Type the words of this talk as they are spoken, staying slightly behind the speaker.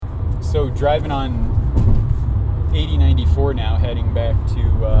So driving on 8094 now, heading back to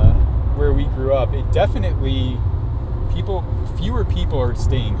where we grew up, it definitely fewer people are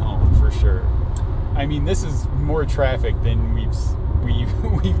staying home for sure. I mean, this is more traffic than we've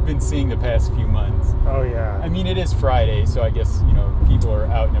been seeing the past few months. Oh yeah. I mean, it is Friday, so I guess people are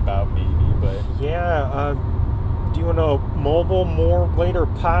out and about maybe, but yeah. Do you want a mobile more later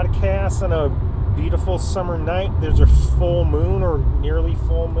podcast on a beautiful summer night? There's a full moon or nearly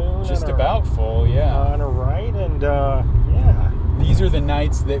full moon. Just about full, yeah. On a right, and yeah. These are the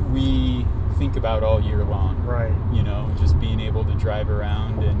nights that we think about all year long. Right. Just being able to drive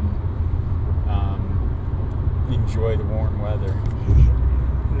around and enjoy the warm weather.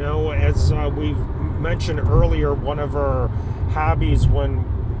 As we've mentioned earlier, one of our hobbies when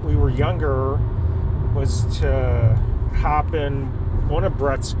we were younger was to hop in one of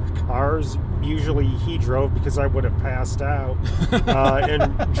Brett's cars. Usually he drove because I would have passed out,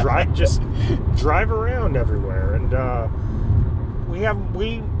 and drive around everywhere. And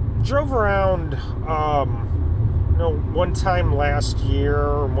we drove around, one time last year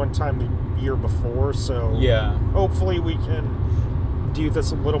or one time the year before. So yeah, hopefully we can do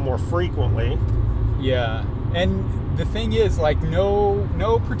this a little more frequently. Yeah, and the thing is, like,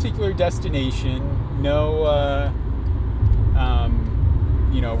 no particular destination,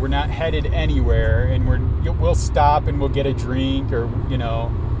 we're not headed anywhere, and we'll stop and we'll get a drink, or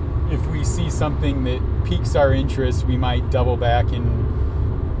if we see something that piques our interest, we might double back.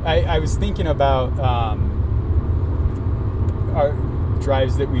 And I was thinking about our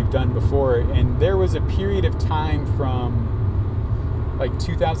drives that we've done before, and there was a period of time from like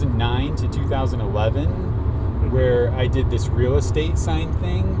 2009 to 2011 where I did this real estate sign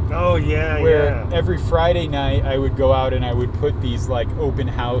thing. Oh yeah, where every Friday night I would go out and I would put these like open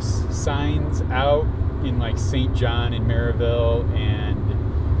house signs out in like St. John and Maryville and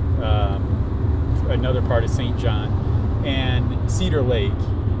another part of St. John and Cedar Lake,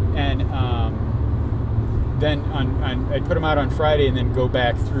 and then I'd put them out on Friday and then go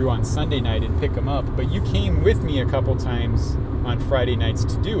back through on Sunday night and pick them up. But you came with me a couple times on Friday nights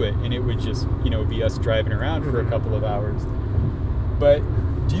to do it, and it would just be us driving around for a couple of hours. But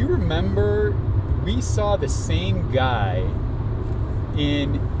do you remember we saw the same guy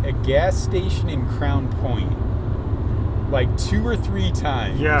in a gas station in Crown Point like 2 or 3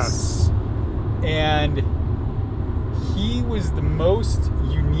 times? Yes. And he was the most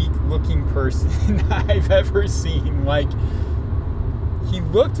unique looking person I've ever seen. Like, he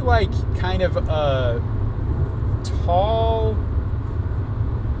looked like kind of a tall,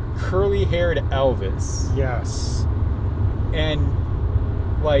 curly-haired Elvis. Yes. And,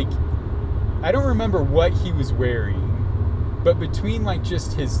 like, I don't remember what he was wearing, but between, like,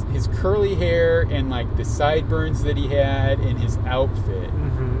 just his curly hair and, like, the sideburns that he had and his outfit,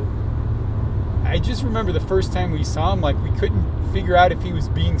 I just remember the first time we saw him, like, we couldn't figure out if he was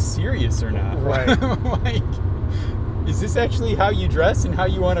being serious or not. Right. Like, is this actually how you dress and how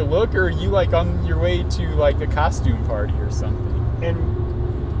you want to look, or are you, like, on your way to, like, a costume party or something? And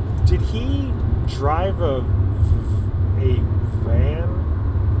did he drive a van?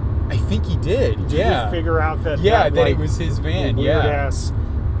 I think he did. Did yeah. you figure out that? Yeah, that it was his van. Weird ass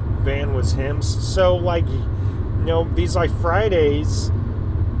van was him. So, like, these like Fridays,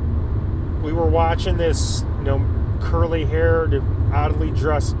 we were watching this, curly-haired, oddly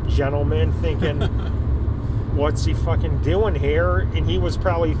dressed gentleman, thinking, "What's he fucking doing here?" And he was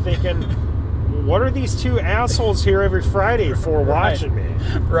probably thinking, "What are these two assholes here every Friday for watching me?"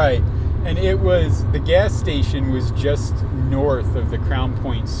 Right. And the gas station was just north of the Crown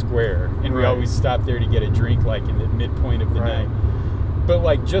Point Square, and we always stopped there to get a drink, like in the midpoint of the night. But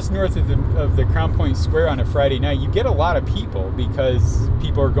like just north of the Crown Point Square on a Friday night, you get a lot of people because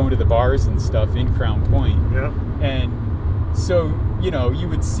people are going to the bars and stuff in Crown Point. Yeah. And so, you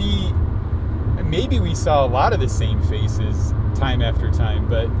would see, maybe we saw a lot of the same faces time after time,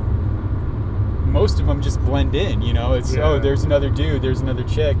 but most of them just blend in, it's, oh, there's another dude, there's another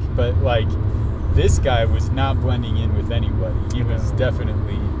chick, but like this guy was not blending in with anybody. He was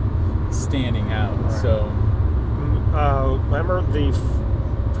definitely standing out. Right. So remember the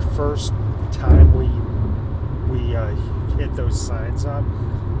first time we hit those signs up?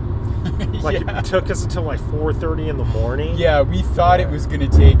 Like, it took us until like 4:30 in the morning. Yeah, we thought it was going to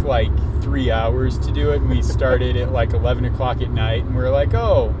take like 3 hours to do it, and we started at like 11 o'clock at night, and we were like,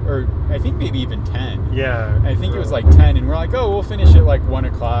 or I think maybe even 10. Yeah. I think it was like 10, and we're like, we'll finish at like 1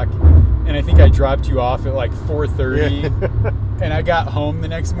 o'clock. And I think I dropped you off at like 4:30, and I got home the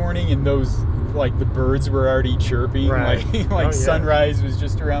next morning, and those, like, the birds were already chirping, like sunrise was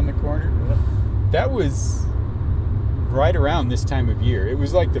just around the corner. That was right around this time of year. It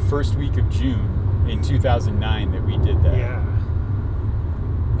was like the first week of June in 2009 that we did that. Yeah.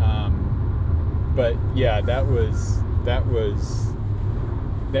 But yeah, that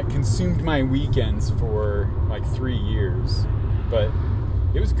consumed my weekends for like 3 years. But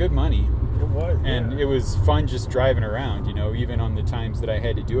it was good money. It was. And it was fun just driving around, even on the times that I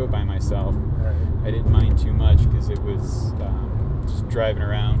had to do it by myself. Right. I didn't mind too much because it was just driving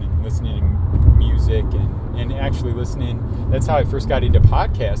around and listening to music and actually listening. That's how I first got into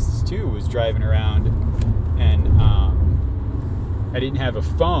podcasts too, was driving around. And I didn't have a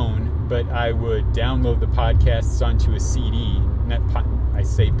phone, but I would download the podcasts onto a CD. I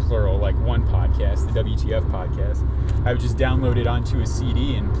say plural, like one podcast, the WTF podcast. I would just download it onto a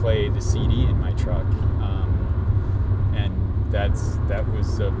CD and play the CD in my truck. And that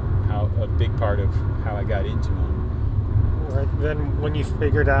was a big part of how I got into them. Right. Then when you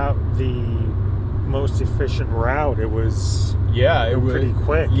figured out the most efficient route, it was pretty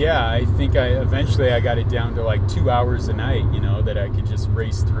quick. Yeah, I think eventually I got it down to like 2 hours a night, that I could just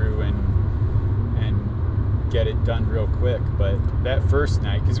race through and get it done real quick. But that first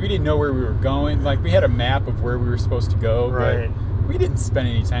night, because we didn't know where we were going, like we had a map of where we were supposed to go, right. But we didn't spend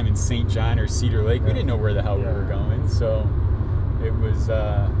any time in St. John or Cedar Lake. We didn't know where the hell we were going, so it was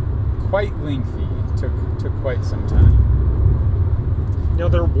quite lengthy. It took quite some time.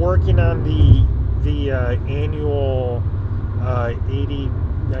 They're working on the annual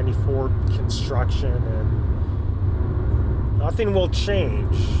 8094 construction, and nothing will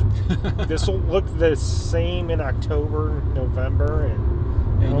change. This will look the same in October, November,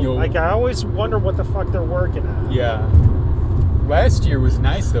 and I always wonder what the fuck they're working on. Yeah. Last year was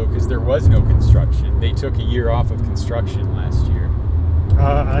nice though because there was no construction. They took a year off of construction last year.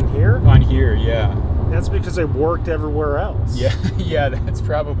 On here? On here, yeah. That's because they worked everywhere else. Yeah, that's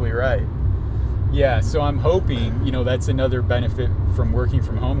probably right. Yeah, so I'm hoping, that's another benefit from working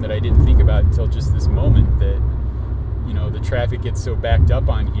from home that I didn't think about until just this moment, that, the traffic gets so backed up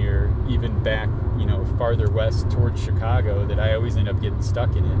on here, even back, farther west towards Chicago, that I always end up getting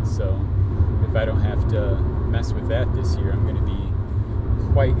stuck in it. So if I don't have to mess with that this year, I'm going to be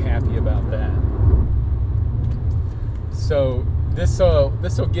quite happy about that. So this will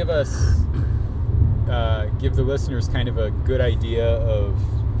give the listeners kind of a good idea of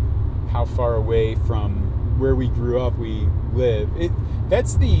how far away from where we grew up we live.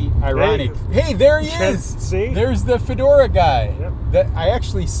 That's the ironic. Hey, there he is. See? There's the fedora guy. Yep. That I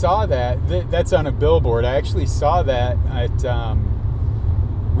actually saw that. That's on a billboard. I actually saw that at.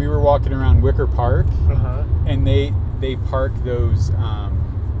 We were walking around Wicker Park, and they park those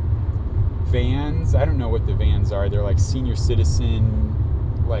vans. I don't know what the vans are. They're like senior citizen,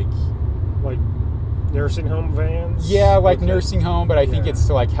 like nursing home vans? Yeah, like nursing home, but I think it's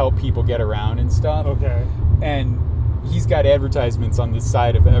to like help people get around and stuff. Okay. And he's got advertisements on the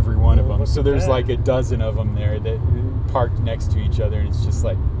side of every one of them. So there's like a dozen of them there that parked next to each other, and it's just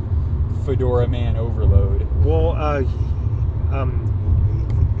like Fedora Man overload. Well,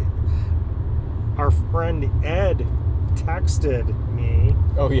 our friend Ed texted me.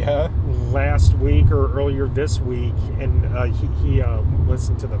 Oh yeah. Last week or earlier this week, and he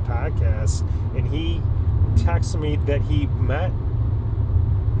listened to the podcast, and he texted me that he met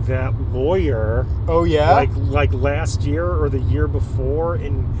that lawyer. Oh yeah. Like last year or the year before,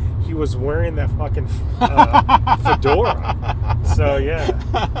 and he was wearing that fucking fedora. So yeah.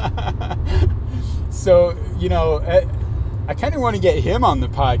 So I kind of want to get him on the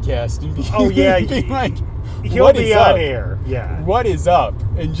podcast and be, be like, he'll be on air. Yeah. What is up?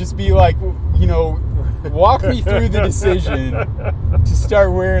 And just be like, walk me through the decision to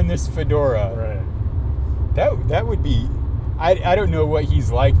start wearing this fedora. Right. That would be. I don't know what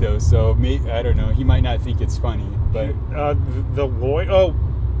he's like though, so I don't know. He might not think it's funny, but the lawyer. Oh,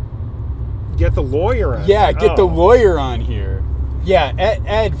 get the lawyer on. Yeah, get the lawyer on here. Yeah,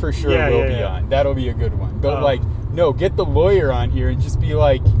 Ed for sure will be on. That'll be a good one. But no, get the lawyer on here and just be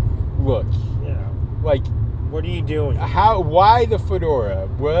like, look. Yeah. Like, what are you doing? Why the fedora?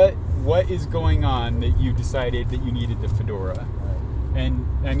 What is going on that you decided that you needed the fedora? Right. And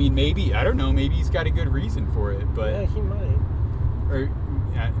I mean, maybe I don't know. Maybe he's got a good reason for it, but yeah, he might. Or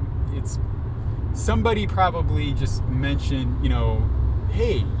it's somebody probably just mentioned,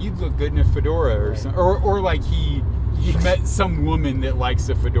 hey, you'd look good in a fedora or something, or like he met some woman that likes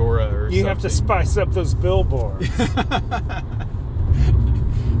a fedora or something. You have to spice up those billboards.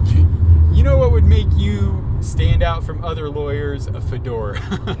 You know what would make you stand out from other lawyers? A fedora.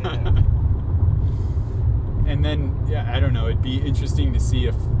 Yeah. And then, I don't know, it'd be interesting to see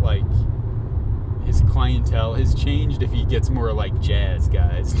if, like, his clientele has changed, if he gets more, like, jazz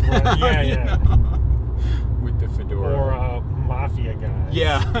guys. Yeah. With the fedora. Or a mafia guy.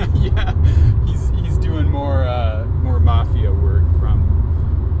 Yeah, yeah. He's doing more mafia work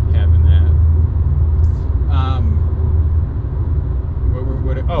from having that.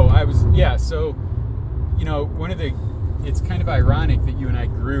 So, it's kind of ironic that you and I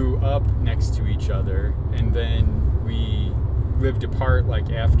grew up next to each other, and then we lived apart like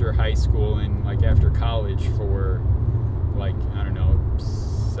after high school and like after college for like, I don't know,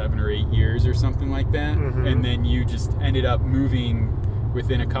 7 or 8 years or something like that. Mm-hmm. And then you just ended up moving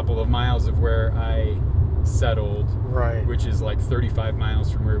within a couple of miles of where I settled, right? Which is like 35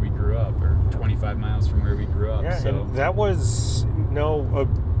 miles from where we grew up, or 25 miles from where we grew up. Yeah, so and that was a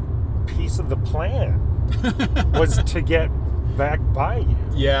piece of the plan was to get back by you.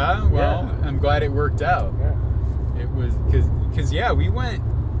 Yeah, well, yeah. I'm glad it worked out. Yeah. It was because we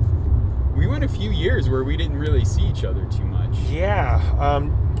went a few years where we didn't really see each other too much. Yeah,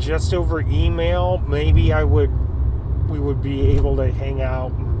 just over email. Maybe we would be able to hang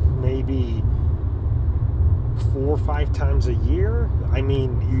out maybe 4 or 5 times a year. I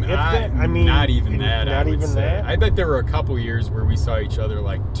mean, not even that. Not even that. I bet there were a couple years where we saw each other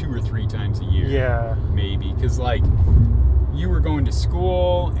like 2 or 3 times a year. Yeah, maybe, because like you were going to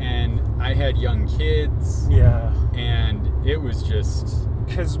school and I had young kids. Yeah, and it was just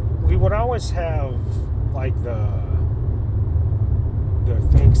because we would always have like the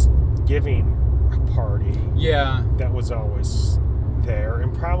Thanksgiving party. Yeah, that was always there,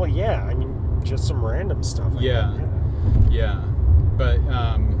 and probably just some random stuff. Yeah, but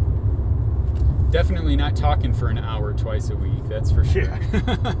definitely not talking for an hour twice a week. That's for sure.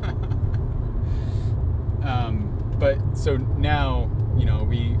 Yeah. But so now,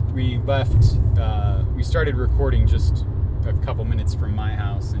 we left. We started recording just a couple minutes from my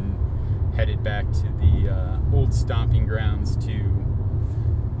house and headed back to the old stomping grounds to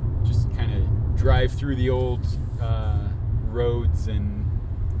just kind of drive through the old roads, and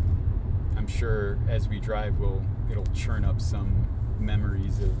I'm sure as we drive it'll churn up some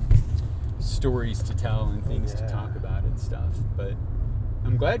memories of stories to tell and things to talk about and stuff. But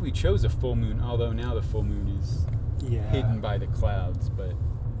I'm glad we chose a full moon, although now the full moon is hidden by the clouds, but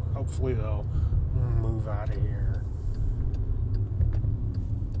hopefully they'll move out of here.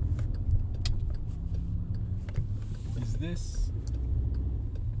 Is this...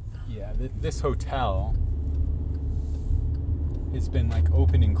 Yeah, this hotel has been like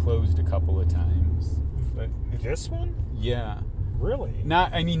open and closed a couple of times. But this one? Yeah. Really?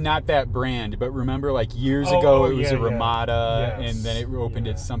 Not that brand, but remember like years ago it was a Ramada, yes. and then it opened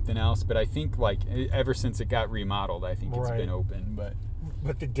at something else. But I think like ever since it got remodeled, I think it's been open.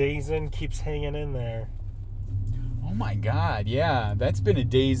 But the Days Inn keeps hanging in there. Oh my God, yeah, that's been a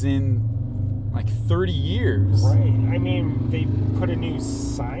Days Inn like 30 years. Right. I mean, they put a new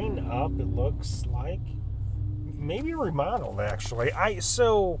sign up. It looks like maybe remodeled actually. I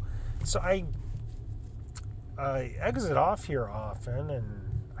exit off here often, and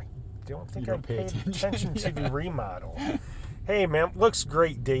I don't think I paid attention to the remodel. Hey, man, looks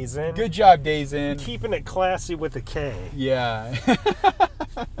great, Days Inn. Good job, Days Inn. Keeping it classy with a K. Yeah.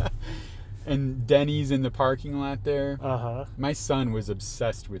 And Denny's in the parking lot there. Uh-huh. My son was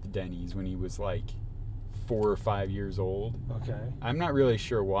obsessed with Denny's when he was like 4 or 5 years old. Okay. I'm not really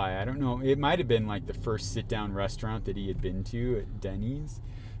sure why. I don't know. It might have been like the first sit-down restaurant that he had been to at Denny's.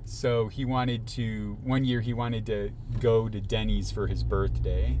 So one year he wanted to go to Denny's for his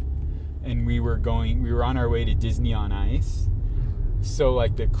birthday, and we were on our way to Disney on Ice. So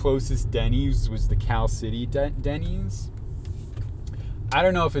like the closest Denny's was the Cal City Denny's. I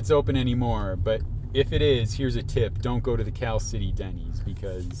don't know if it's open anymore, but if it is, here's a tip. Don't go to the Cal City Denny's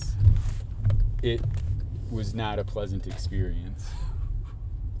because it was not a pleasant experience.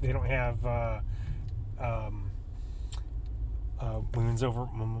 They don't have Moons Over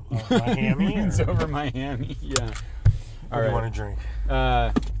Miami? Moons Over Miami, yeah. What do you want to drink?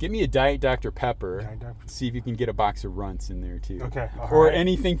 Get me a Diet Dr. Pepper. See if you can get a box of Runts in there, too. Okay. Or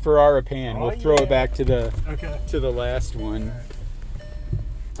anything Ferrara Pan. We'll throw it back to the last one.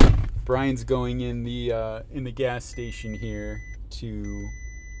 Brian's going in the gas station here to...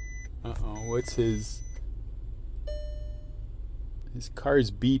 what's his... His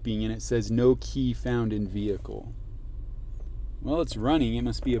car's beeping and it says no key found in vehicle. Well, it's running. It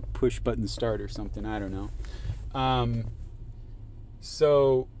must be a push button start or something. I don't know.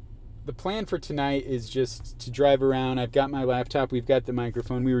 So the plan for tonight is just to drive around. I've got my laptop. We've got the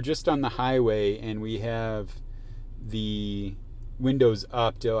microphone. We were just on the highway and we have the windows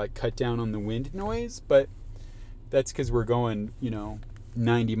up to like cut down on the wind noise, but that's because we're going,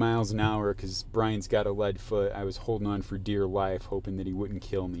 90 miles an hour because Brian's got a lead foot. I was holding on for dear life, hoping that he wouldn't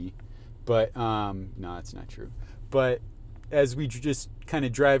kill me. But no, that's not true. But as we just kind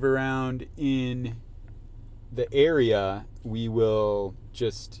of drive around in the area, we will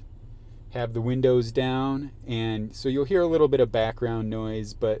just have the windows down, and so you'll hear a little bit of background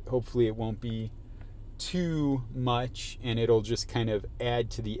noise, but hopefully it won't be too much, and it'll just kind of add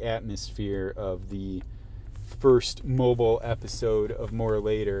to the atmosphere of the first mobile episode of More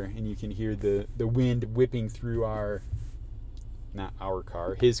Later, and you can hear the wind whipping through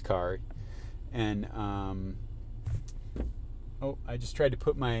his car. And I just tried to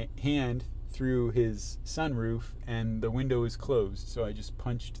put my hand through his sunroof, and the window is closed, so I just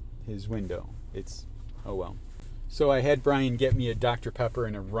punched his window. Oh well. So I had Brian get me a Dr. Pepper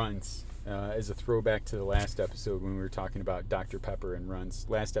and a Runts as a throwback to the last episode when we were talking about Dr. Pepper and Runts.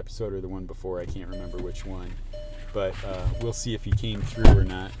 Last episode or the one before, I can't remember which one. But we'll see if he came through or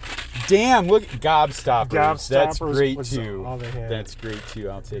not. Damn, look, Gobstoppers. That's great too. That's great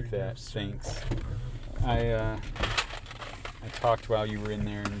too. I'll take that. Thanks. I talked while you were in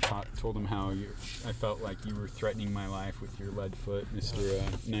there and told him how I felt like you were threatening my life with your lead foot,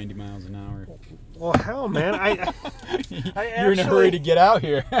 Mr. 90 miles an hour. Well, hell, man, You're in a hurry to get out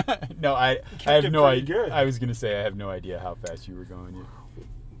here. No, I have no idea. Good. I was going to say I have no idea how fast you were going.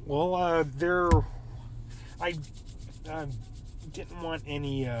 Well, I didn't want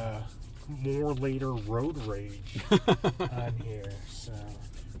any More Later road rage on here. So.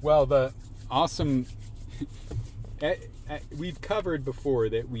 Well, the awesome... We've covered before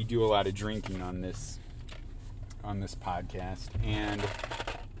that we do a lot of drinking on this podcast, and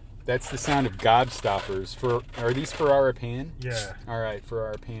that's the sound of Gobstoppers. Are these Ferrara Pan? Yeah. All right,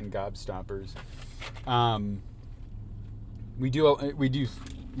 Ferrara Pan Gobstoppers.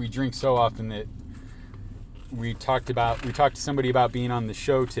 We drink so often that we talked to somebody about being on the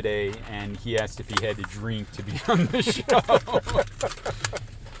show today, and he asked if he had to drink to be on the show.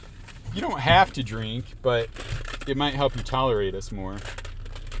 You don't have to drink, but it might help you tolerate us more.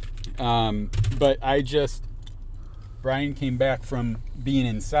 But Brian came back from being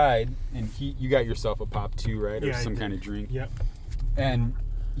inside, and you got yourself a pop too, right? Or some kind of drink. Yep. And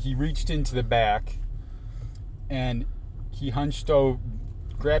he reached into the back, and he hunched over,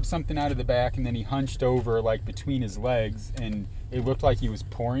 grabbed something out of the back, and then he hunched over like between his legs, and it looked like he was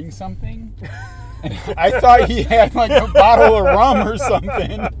pouring something. And I thought he had like a bottle of rum or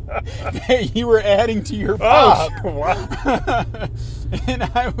something that you were adding to your pop. Oh, wow. And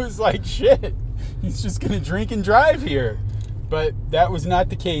I was like, shit, he's just going to drink and drive here. But that was not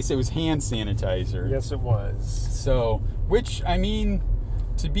the case. It was hand sanitizer. Yes, it was. So, which, I mean,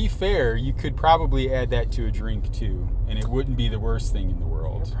 to be fair, you could probably add that to a drink too, and it wouldn't be the worst thing in the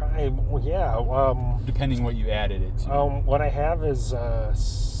world. Probably, well, yeah. Depending what you added it to. What I have is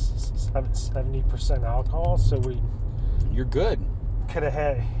 70% alcohol, so You're good. Could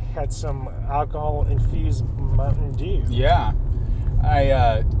have had some alcohol-infused Mountain Dew. Yeah.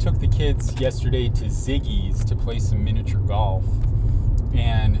 I took the kids yesterday to Ziggy's to play some miniature golf,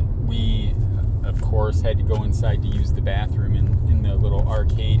 and we, of course, had to go inside to use the bathroom in the little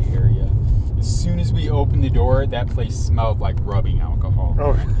arcade area. As soon as we opened the door, that place smelled like rubbing alcohol.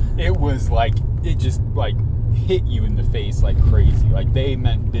 Oh. It was like, it just like hit you in the face like crazy. Like they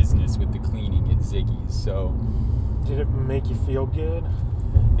meant business with the cleaning at Ziggy's. So did it make you feel good?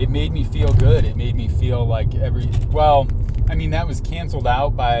 It made me feel good. It made me feel like well, I mean, that was canceled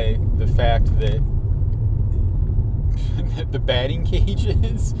out by the fact that the batting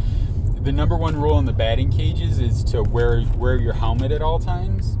cages, the number one rule in the batting cages is to wear your helmet at all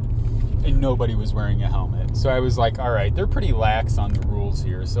times, and nobody was wearing a helmet. So I was like, all right, they're pretty lax on the rules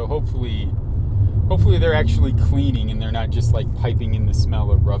here, so hopefully they're actually cleaning and they're not just like piping in the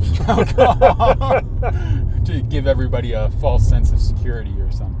smell of rubbing alcohol to give everybody a false sense of security or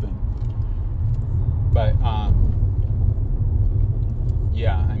something. But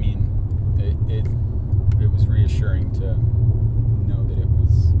yeah, I mean, it was reassuring to know that it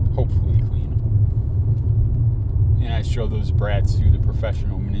was hopefully clean. And I show those brats who the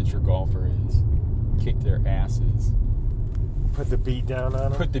professional miniature golfer is. Kick their asses. Put the beat down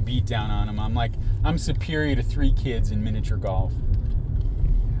on them? I'm like, I'm superior to 3 kids in miniature golf.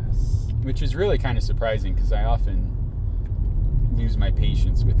 Yes. Which is really kind of surprising because I often lose my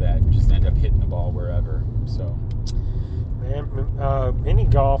patience with that and just end up hitting the ball wherever. So, man, mini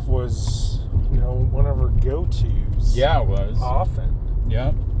golf was, one of our go-tos. Yeah, it was. Often.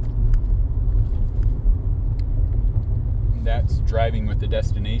 Yep. That's driving with the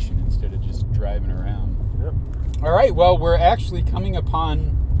destination instead of just driving around. Yep. All right, well, we're actually coming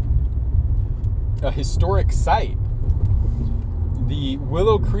upon a historic site. The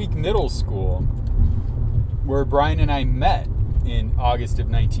Willow Creek Middle School, where Brian and I met in August of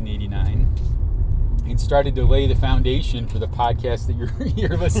 1989 and started to lay the foundation for the podcast that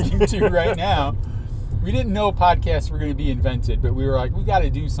you're listening to right now. We didn't know podcasts were going to be invented, but we were like, we got to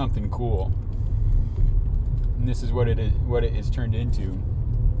do something cool. And this is what it has turned into.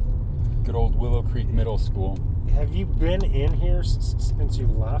 Good old Willow Creek Middle School. Have you been in here since you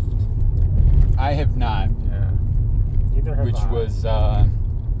left? I have not. Yeah. Neither have Which I. was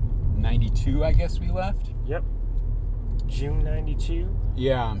 92, I guess we left. Yep. June 92.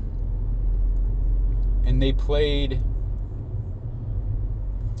 Yeah. And they played,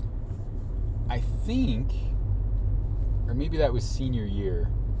 I think, or maybe that was senior year.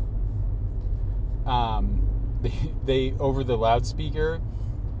 They over the loudspeaker,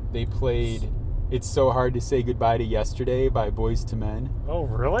 they played "It's So Hard to Say Goodbye to Yesterday" by Boyz II Men. Oh,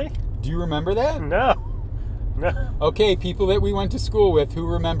 really? Do you remember that? No. Okay, people that we went to school with, who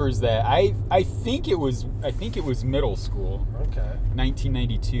remembers that? I think it was middle school. Okay.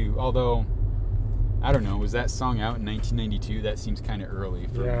 1992. Although I don't know, was that song out in 1992? That seems kind of early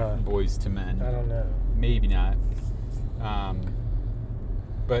for Boyz II Men. I don't know. Maybe not.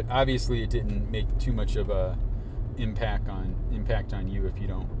 But obviously, it didn't make too much of a impact on you if you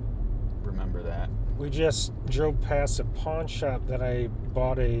don't remember that. We just drove past a pawn shop that I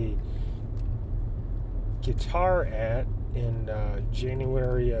bought a guitar at in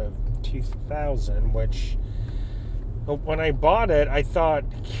January of 2000, which when I bought it, I thought,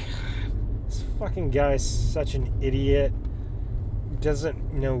 this fucking guy's such an idiot.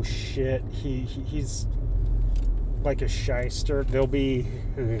 Doesn't know shit. He's like a shyster. They'll be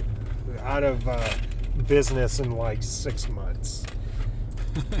out of business in like 6 months.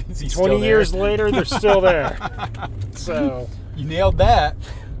 20 years later, they're still there. So you nailed that.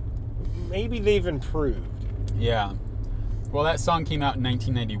 Maybe they've improved. Yeah. Well, that song came out in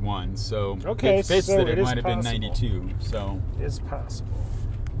 1991, so okay, it fits so that it is might have been possible. 92. So It is possible.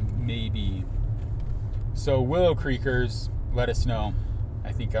 maybe. So Willow Creekers, let us know.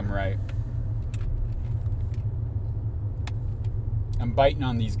 I think I'm right. I'm biting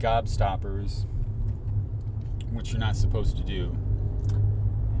on these gobstoppers, which you're not supposed to do.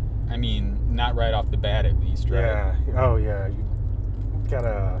 I mean, not right off the bat, at least, right? Yeah. Oh, yeah. You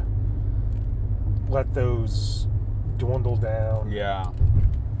gotta let those dwindle down. Yeah.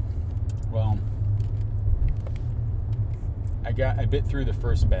 Well, I bit through the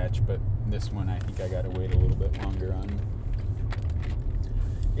first batch, but this one I think I gotta wait a little bit longer on.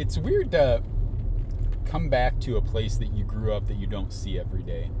 It's weird to come back to a place that you grew up that you don't see every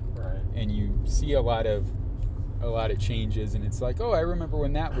day. Right. And you see a lot of changes, and it's like, oh, I remember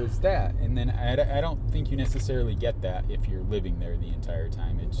when that was that, and then I don't think you necessarily get that if you're living there the entire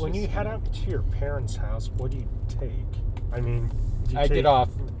time. It's When just, you head out to your parents' house, what do you take? I mean, do you I take get off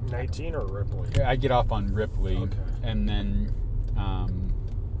 19 or Ripley? I get off on Ripley, Okay. and then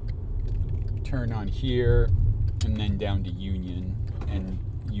turn on here, and then down to Union, and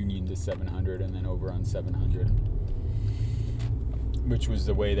Union to 700, and then over on 700, which was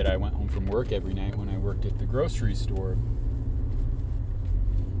the way that I went home from work every night when I worked at the grocery store.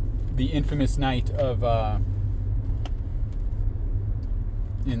 The infamous night of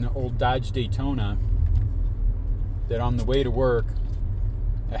in the old Dodge Daytona, that on the way to work,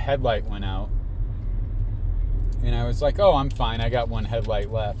 a headlight went out. And I was like, oh, I'm fine. I got one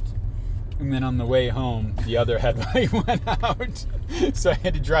headlight left. And then on the way home, the other headlight went out. So I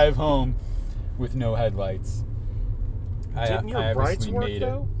had to drive home with no headlights. Didn't your brights work,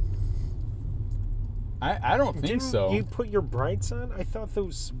 though? I don't think so. Didn't you put your brights on? I thought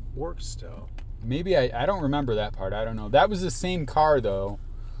those worked still. Maybe I don't remember that part. I don't know. That was the same car, though,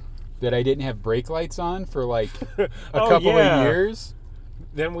 that I didn't have brake lights on for like a couple of years.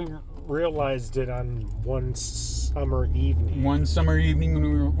 Then we realized it on one summer evening. One summer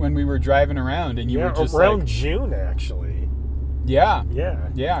evening when we were driving around, and you were just around like, June, actually. Yeah.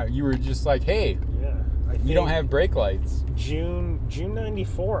 Yeah. You were just like, hey, Yeah. you don't have brake lights. June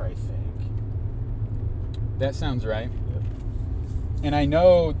 94, I think. That sounds right. Yep. And I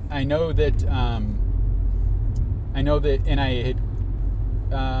know that, and I had,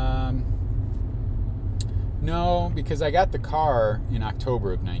 no, because I got the car in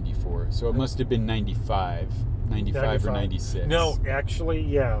October of 94, so it must have been 95 or 96. No, actually,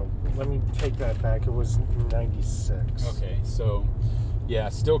 yeah. Let me take that back. It was 96. Okay, so, yeah,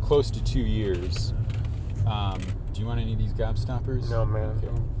 still close to 2 years. Do you want any of these gobstoppers? No, man. Okay.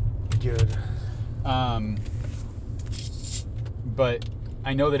 I'm good. But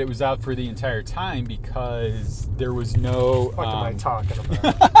I know that it was out for the entire time because there was no. What am I talking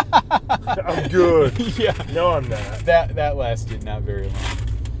about? I'm good. Yeah. No, I'm not. That lasted not very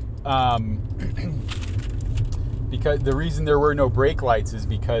long. because the reason there were no brake lights is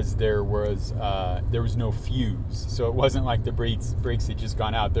because there was no fuse. So it wasn't like the brakes had just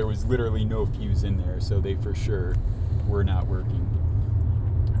gone out. There was literally no fuse in there, so they for sure were not working.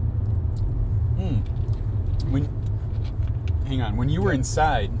 When you were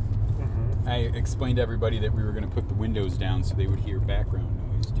inside, I explained to everybody that we were going to put the windows down so they would hear background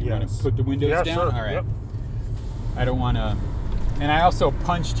noise. Do you want to put the windows down? Sure. All right. Yep. I don't want to. And I also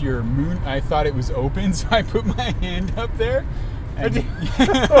punched your moon. I thought it was open, so I put my hand up there. And,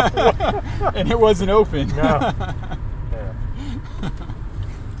 and it wasn't open. No. Yeah.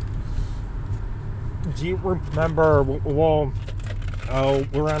 Do you remember? Well,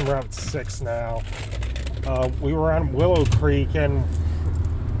 we're on Route 6 now. We were on Willow Creek, and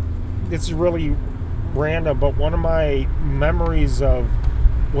it's really random, but one of my memories of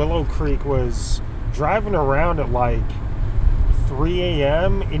Willow Creek was driving around at like 3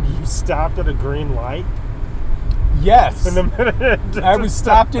 a.m. and you stopped at a green light. Yes. In the minute. I was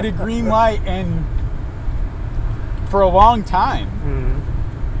stopped at a green light and for a long time.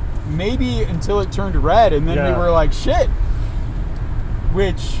 Mm-hmm. Maybe until it turned red, and then we were like, shit.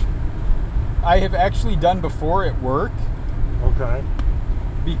 Which I have actually done before at work. Okay.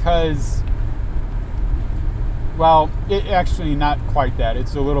 Because, well, it actually not quite that.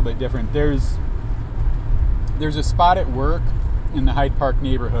 It's a little bit different. There's a spot at work in the Hyde Park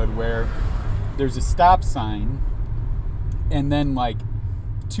neighborhood where there's a stop sign, and then like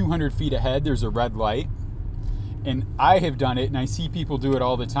 200 feet ahead there's a red light. And I have done it, and I see people do it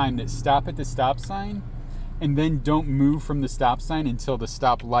all the time, that stop at the stop sign and then don't move from the stop sign until the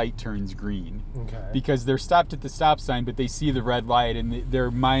stop light turns green. Okay. Because they're stopped at the stop sign, but they see the red light, and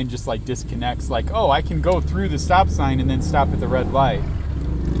their mind just like disconnects, like, oh, I can go through the stop sign and then stop at the red light.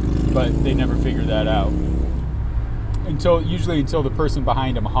 But they never figure that out. Usually until the person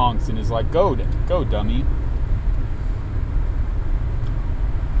behind them honks and is like, go dummy.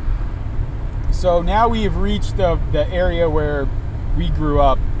 So now we have reached the area where we grew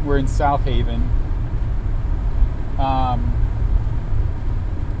up. We're in South Haven.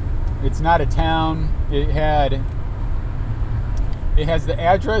 It's not a town. It has the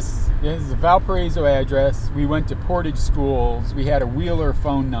address. It has the Valparaiso address. We went to Portage Schools. We had a Wheeler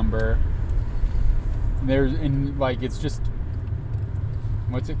phone number. It's just,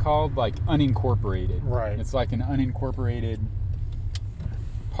 what's it called? Like unincorporated. Right. It's like an unincorporated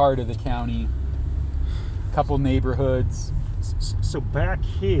part of the county. Couple neighborhoods. So back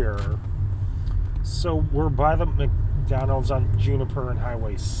here, we're by the McDonald's on Juniper and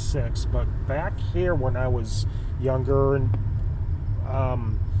Highway 6, but back here when I was younger, and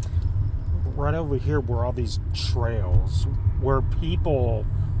right over here were all these trails where people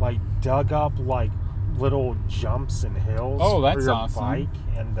like dug up like little jumps and hills that's for your awesome. bike,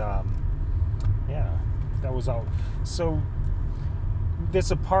 and that was all. So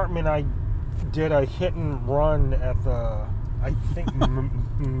this apartment, I did a hit and run at the, I think,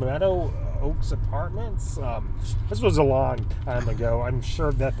 Meadow Oaks Apartments. This was a long time ago. I'm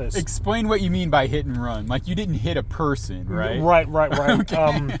sure that this... Explain what you mean by hit and run. Like, you didn't hit a person, right? Right.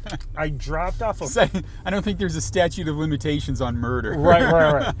 Okay. I dropped off I don't think there's a statute of limitations on murder.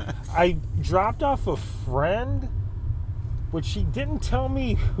 Right. I dropped off a friend, which he didn't tell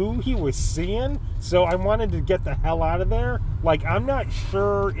me who he was seeing, so I wanted to get the hell out of there. Like, I'm not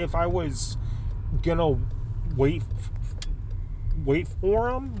sure if I was gonna wait for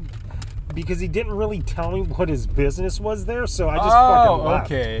him, because he didn't really tell me what his business was there, so I just fucking left.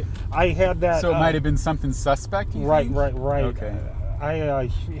 Okay. I had that. So it might have been something suspect. You Right. think? Okay. I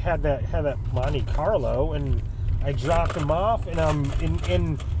had that Monte Carlo, and I dropped him off, and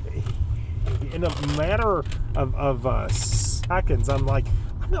in a matter of seconds, I'm like,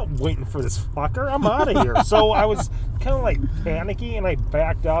 I'm not waiting for this fucker. I'm out of here. So I was kind of like panicky, and I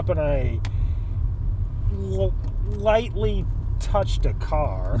backed up, and I lightly touched a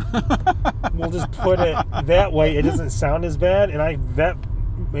car. We'll just put it that way. It doesn't sound as bad, and that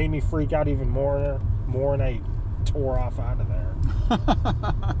made me freak out even more, and I tore off out of there.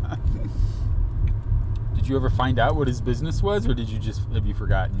 Did you ever find out what his business was, or have you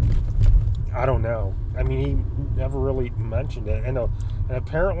forgotten? I don't know. I mean, he never really mentioned it, and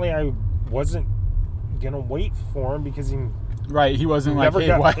apparently I wasn't gonna wait for him because he wasn't like,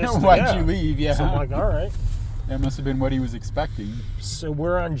 hey, why'd you leave? Yeah. So I'm like, all right. That must have been what he was expecting. So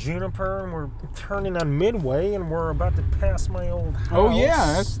we're on Juniper, and we're turning on Midway, and we're about to pass my old house. Oh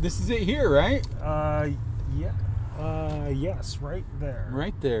yeah, this is it here, right? Yes, right there.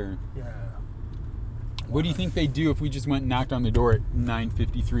 Right there. Yeah. What do you think they'd do if we just went and knocked on the door at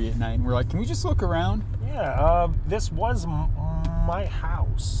 9:53 at night, and we're like, can we just look around? Yeah, this was my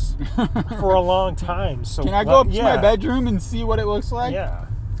house for a long time. So Can I go up to my bedroom and see what it looks like? Yeah.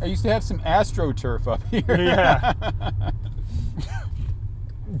 I used to have some AstroTurf up here. Yeah.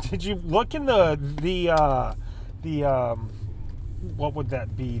 Did you look in the what would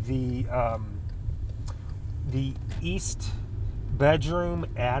that be? The east bedroom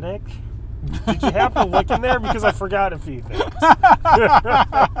attic? Did you happen to look in there? Because I forgot a few things.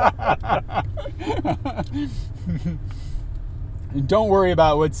 And don't worry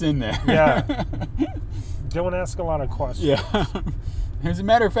about what's in there. Yeah. Don't ask a lot of questions. Yeah. As a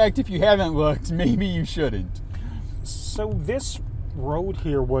matter of fact, if you haven't looked, maybe you shouldn't. So this road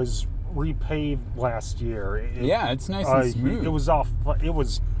here was repaved last year. It's nice and smooth. It was all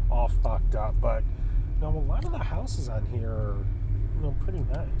fucked up, but a lot of the houses on here are pretty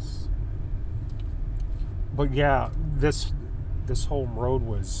nice. But yeah, this whole road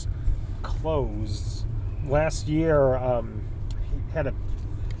was closed last year. Had a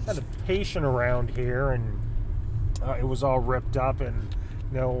patient around here, and it was all ripped up, and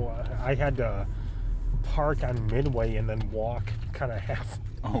I had to park on Midway and then walk kind of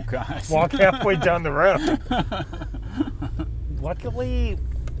walk halfway down the road. Luckily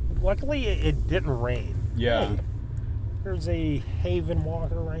it didn't rain. Yeah. Hey, there's a Haven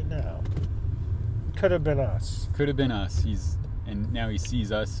walker right now. Could have been us. And now he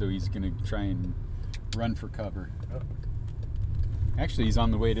sees us, so he's gonna try and run for cover. Oh. Actually, he's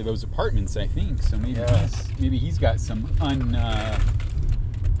on the way to those apartments, I think. So maybe he's got some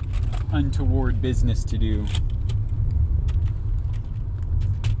untoward business to do.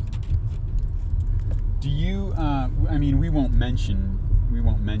 Do you? We won't mention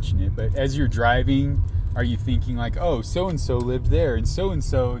it. But as you're driving, are you thinking like, oh, so and so lived there, and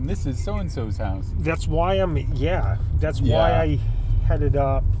this is so and so's house? That's why why I headed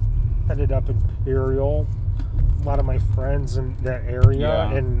up Imperial. A lot of my friends in that area,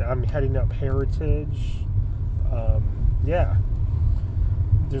 and I'm heading up Heritage.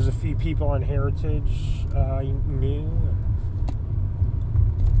 There's a few people on Heritage I knew.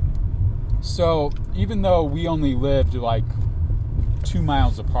 So even though we only lived like 2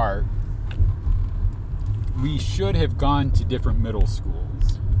 miles apart, we should have gone to different middle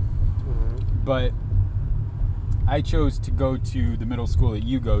schools. Mm-hmm. But I chose to go to the middle school that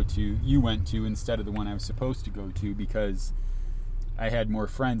you went to instead of the one I was supposed to go to, because I had more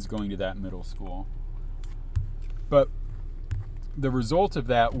friends going to that middle school. But the result of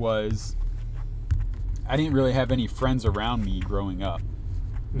that was I didn't really have any friends around me growing up,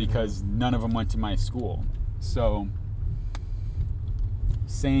 because none of them went to my school. So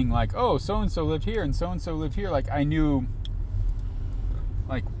saying like, oh, so-and-so lived here and so-and-so lived here, like I knew,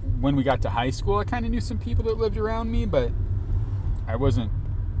 like when we got to high school, I kind of knew some people that lived around me, but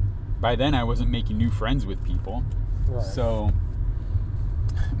by then I wasn't making new friends with people. Right. So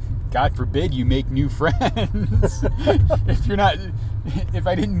God forbid you make new friends. If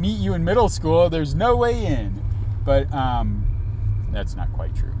I didn't meet you in middle school, there's no way in. But that's not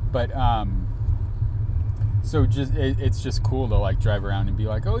quite true. But so it's just cool to like drive around and be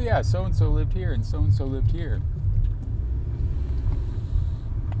like, oh yeah, so and so lived here and so lived here.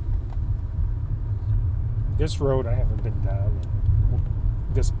 This road I haven't been down.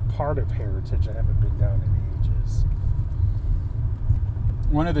 This part of Heritage I haven't been down in ages.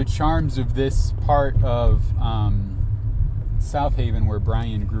 One of the charms of this part of South Haven, where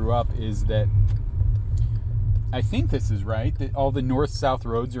Brian grew up, is that I think this is right, that all the north-south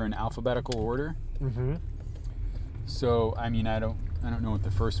roads are in alphabetical order. Mm-hmm. So I don't know what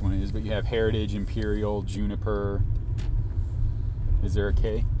the first one is, but you have Heritage, Imperial, Juniper. Is there a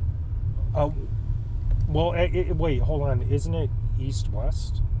K? Well, wait, hold on. Isn't it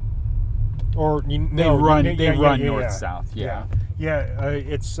east-west? Or they run north-south. Yeah.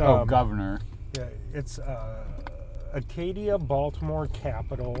 It's Governor. Yeah, it's Acadia, Baltimore,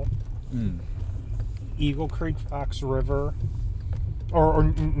 Capital, Eagle Creek, Fox River, or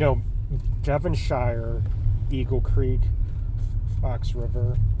no, Devonshire, Eagle Creek, Fox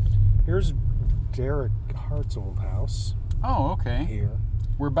River. Here's Derek Hart's old house. Oh, okay. Here.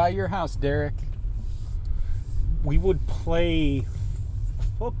 We're by your house, Derek. We would play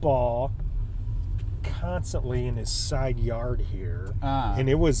football constantly in his side yard here, and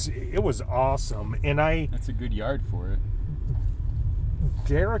it was awesome. And that's a good yard for it.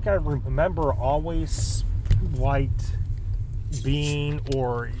 Derek, I remember, always liked being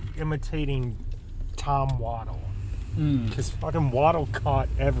or imitating Tom Waddle, because fucking Waddle caught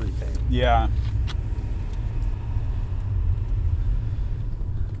everything. Yeah.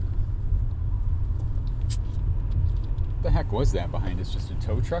 The heck was that behind us? Just a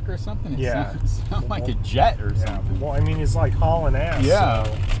tow truck or something? It Yeah. sounded like a jet or Yeah. something. Well, I mean, it's like hauling ass. Yeah.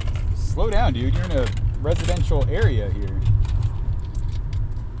 So. Slow down, dude. You're in a residential area here.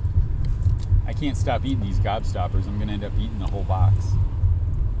 I can't stop eating these Gobstoppers. I'm gonna end up eating the whole box.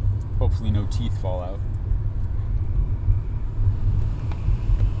 Hopefully no teeth fall out.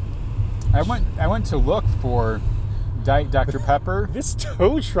 I went to look for Diet Dr. Pepper. This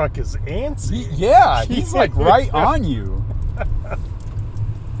tow truck is antsy. He's like right on you.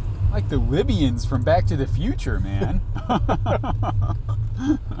 Like the Libyans from Back to the Future, man.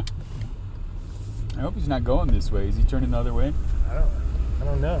 I hope he's not going this way. Is he turning the other way? I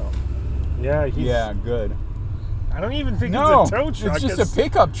don't know. Yeah, Yeah, good. I don't even think No, it's a tow truck. it's just a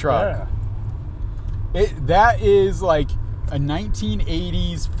pickup truck. Yeah. That is like a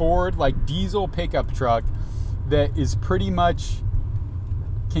 1980s Ford like diesel pickup truck that is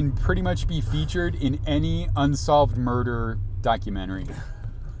can pretty much be featured in any unsolved murder documentary.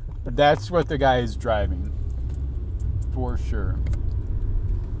 That's what the guy is driving. For sure.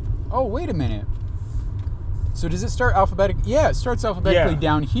 Oh, wait a minute. So does it start alphabetically? Yeah, it starts alphabetically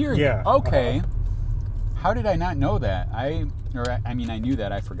down here. Yeah. Okay. How did I not know that? I knew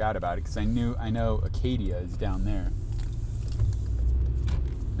that. I forgot about it because I know Acadia is down there.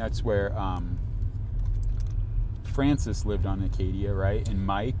 That's where Francis lived on Acadia, right? And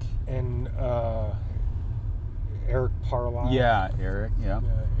Mike. And Eric Parlock. Yeah, Eric. Yeah. Yeah,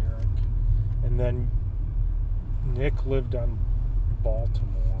 Eric. And then Nick lived on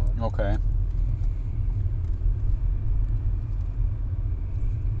Baltimore. Okay.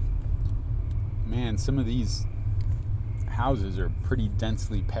 Man, some of these houses are pretty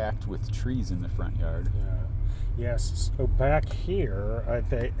densely packed with trees in the front yard. Yeah. Yes. So back here at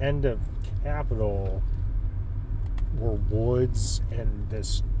the end of Capitol were woods and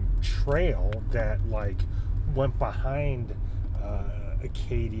this trail that like went behind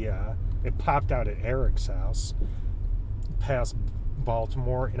Acadia. It popped out at Eric's house past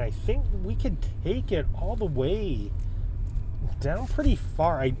Baltimore, and I think we could take it all the way down pretty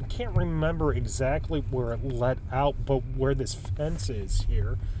far. I can't remember exactly where it let out, but where this fence is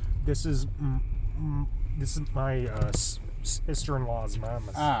here. This is my sister-in-law's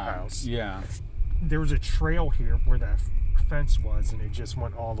mom's house. Yeah. There was a trail here where that fence was, and it just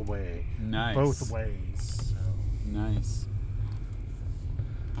went all the way. Nice. Both ways. So. Nice.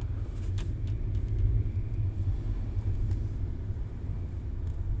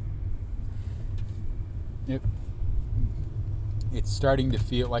 Yep. It's starting to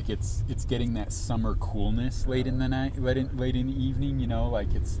feel like it's getting that summer coolness late in the night, late in the evening. You know, like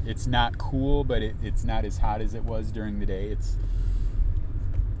it's not cool, but it's not as hot as it was during the day. It's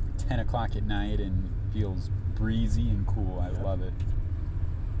 10 o'clock at night and feels breezy and cool. I love it.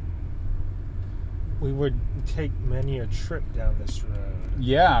 We would take many a trip down this road.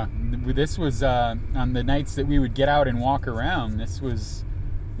 Yeah, this was on the nights that we would get out and walk around. This was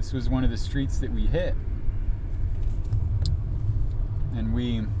one of the streets that we hit.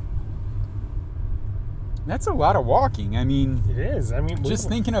 And that's a lot of walking. I mean, It is. I mean, just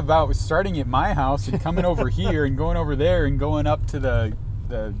thinking about starting at my house and coming over here and going over there and going up to the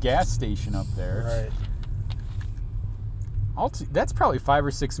gas station up there. Right. That's probably 5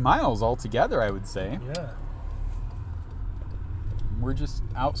 or 6 miles altogether, I would say. Yeah. We're just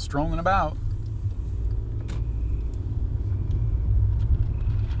out strolling about.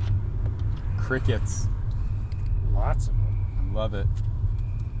 Crickets. Lots of them. I love it.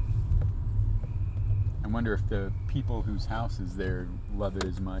 I wonder if the people whose house is there love it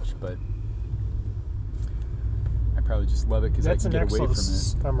as much, but I probably just love it because I can get away from it.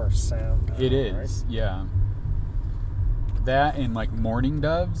 That's an excellent summer sound. Though, It is, right? yeah. That and like mourning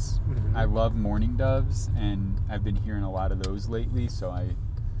doves. Mhm. I love mourning doves, and I've been hearing a lot of those lately. So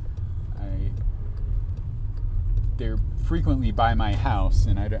they're frequently by my house,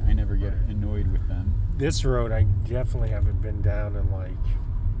 and I never get annoyed with them. This road, I definitely haven't been down in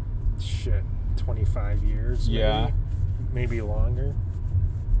 25 years. Yeah. Maybe longer.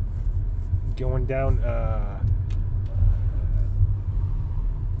 Going down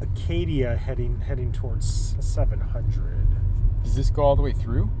Acadia, heading towards 700. Does this go all the way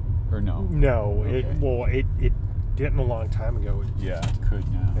through, or no? No, Okay. it didn't a long time ago. Yeah, it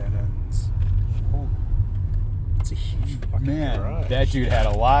could now. That ends. Oh, It's a huge fucking man, garage. that dude had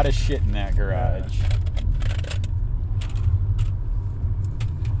a lot of shit in that garage.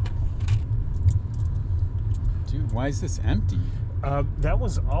 Dude, why is this empty? That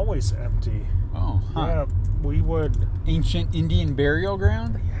was always empty. Oh, huh. Yeah, we would. Ancient Indian burial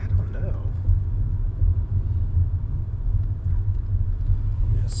ground? Yeah, I don't know.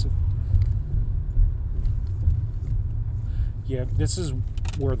 Yes. Yeah, this is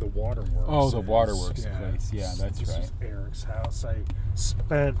where the waterworks. Oh, the is. waterworks place. Yeah, that's this right. Is Eric's house. I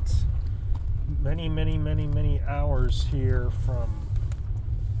spent many hours here from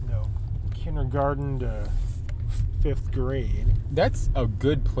kindergarten to 5th grade. That's a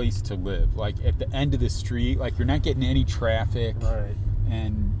good place to live. Like at the end of the street, like you're not getting any traffic, Right.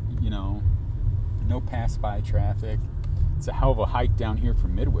 and no pass-by traffic. It's a hell of a hike down here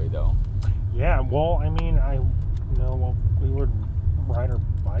from Midway, though. Yeah. Well, I mean, we would ride our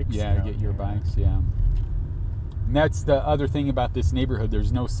bikes. Yeah, down get your here. bikes. Yeah. And that's the other thing about this neighborhood.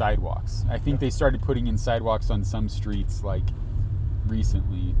 There's no sidewalks. I think they started putting in sidewalks on some streets like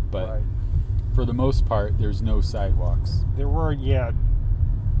recently, but Right. for the most part, there's no sidewalks. There were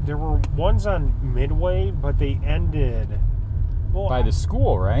ones on Midway, but they ended. Well, By the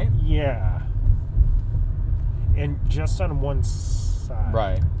school, right? Yeah. And just on one side.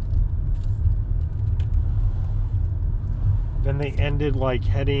 Right. Then they ended like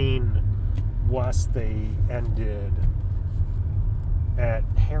heading west. They ended at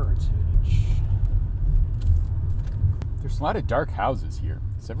Heritage. There's a lot of dark houses here.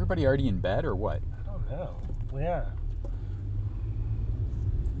 Is everybody already in bed or what? I don't know. Yeah.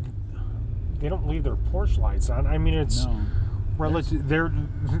 They don't leave their porch lights on. I mean, it's No. relative.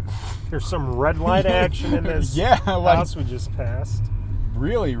 There's some red light action in this Yeah, like house we just passed,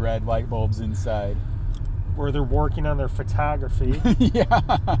 really red light bulbs inside. where they're working on their photography. Yeah.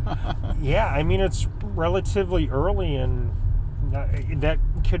 Yeah, I mean, it's relatively early, and that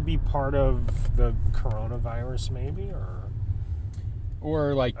could be part of the coronavirus, maybe,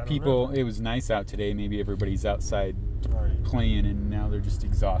 Or like I don't people, know. it was nice out today. Maybe everybody's outside right. playing and now they're just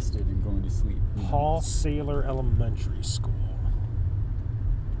exhausted and going to sleep. Who Paul knows? Saylor Elementary School.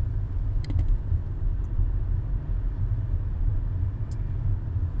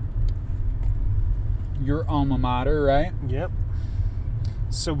 Your alma mater, right? Yep.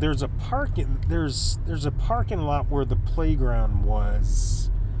 So there's a parking lot where the playground was.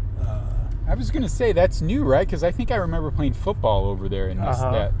 I was gonna say that's new, right? Because I think I remember playing football over there in this,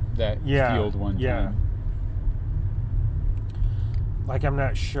 that Yeah, field one yeah. time. Like, I'm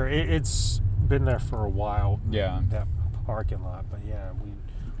not sure. It's been there for a while. Yeah. That parking lot, but yeah, we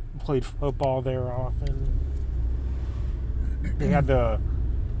played football there often. They had the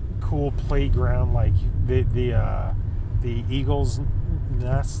cool playground, like the eagles'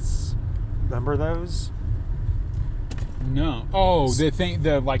 nests. Remember those? No. Oh, the thing,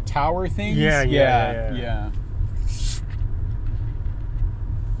 the like tower things. Yeah. Yeah.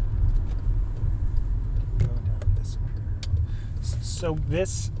 Go down this way. So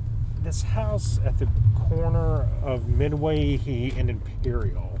this house at the corner of Midway and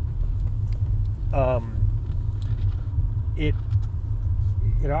Imperial, it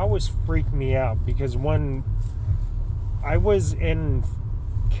always freaked me out because when I was in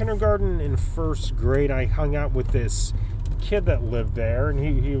kindergarten and 1st grade, I hung out with this kid that lived there, and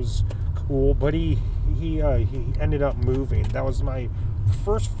he was cool, but he ended up moving. That was my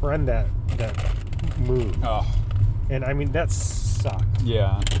first friend that moved. Oh, And I mean, that sucked.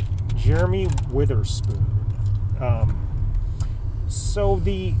 yeah. Jeremy Witherspoon. So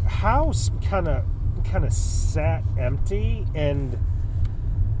the house kind of sat empty, and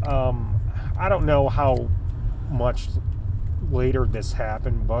I don't know how much later this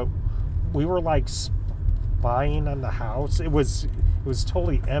happened, but we were like spying on the house. It was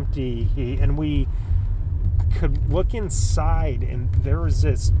totally empty, and we could look inside, and there was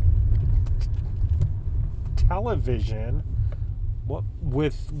this television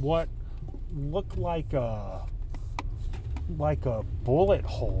with what looked like a bullet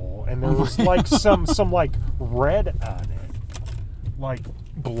hole, and there was like some like red on it, like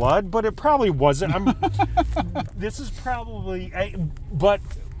blood, but it probably wasn't. This is probably but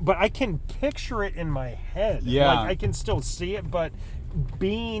I can picture it in my head. Yeah. Like I can still see it, but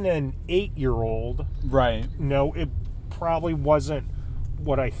being an 8-year-old, Right. no, it probably wasn't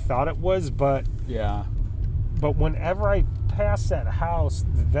what I thought it was, but Yeah. whenever I pass that house,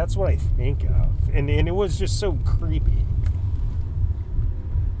 that's what I think of. And it was just so creepy.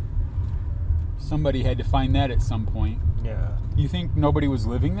 Somebody had to find that at some point. Yeah. You think nobody was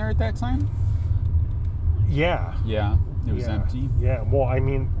living there at that time? Yeah. Yeah. It was Yeah. empty. Yeah. Well, I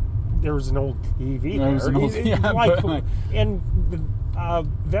mean, there was an old TV There there. was an old- yeah, but, like- and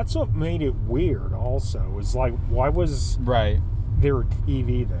that's what made it weird also, is like, why was Right. there a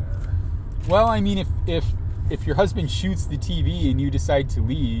TV there? Well, I mean, if your husband shoots the TV and you decide to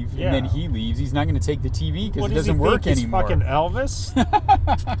leave, Yeah. and then he leaves, he's not going to take the TV because What it does he doesn't work think, he's anymore. fucking Elvis?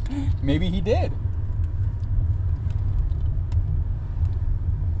 Maybe he did.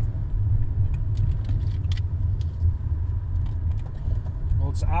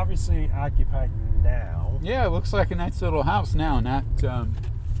 it's obviously occupied now. Yeah, it looks like a nice little house now. Not.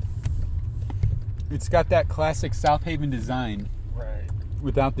 It's got that classic South Haven design. Right.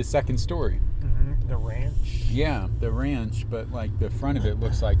 Without the second story. Mm-hmm. The ranch. Yeah, the ranch, but like the front of it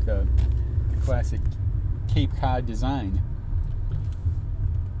looks like the classic Cape Cod design.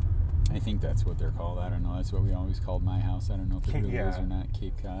 I think that's what they're called. I don't know. That's what we always called my house. I don't know if it really is or not.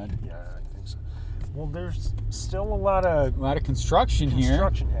 Cape Cod. Yeah, I think so. Well, there's still a lot of construction here.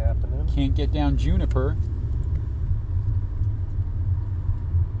 Construction happening. Can't get down Juniper.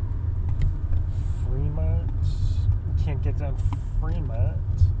 Fremont. Can't get down Fremont.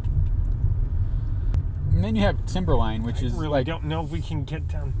 And then you have Timberline, which is I really like. don't know if we can get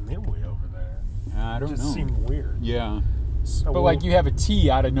down Midway over there. I don't know. It just seemed weird. Yeah. So But like you have a T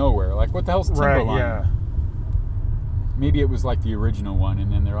out of nowhere. Like what the hell's Timberline? Right, yeah. Maybe it was like the original one,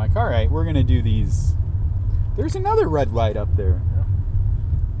 and then they're like, all right, we're going to do these. There's another red light up there. Yeah.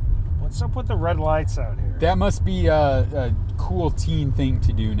 What's up with the red lights out here? That must be a cool teen thing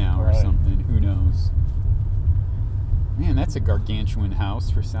to do now or Right. something. Who knows? Man, that's a gargantuan house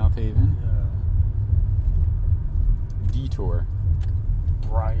for South Haven. Yeah. Detour.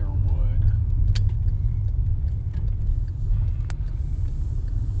 Briarwood.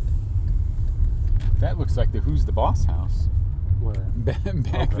 That looks like the Who's the Boss house. Where?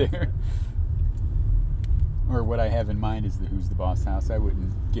 Back Okay. there. Or what I have in mind is the Who's the Boss house. I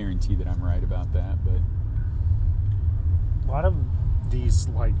wouldn't guarantee that I'm right about that, but A lot of these,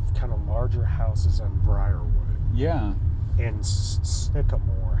 like, kind of larger houses on Briarwood. yeah. And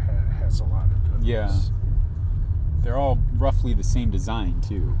Sycamore has a lot of those. Yeah. They're all roughly the same design,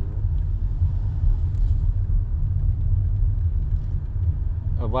 too.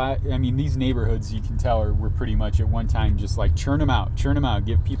 A lot. I mean, these neighborhoods, you can tell, were pretty much at one time just like churn them out,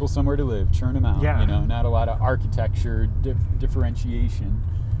 give people somewhere to live, churn them out. Yeah. You know, not a lot of architecture differentiation.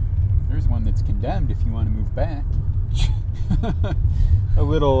 There's one that's condemned if you want to move back. A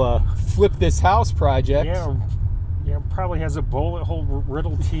little flip this house project. Yeah, probably has a bullet hole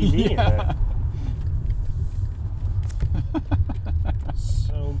riddled TV in it.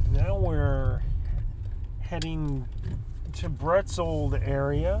 So now we're heading to Brett's old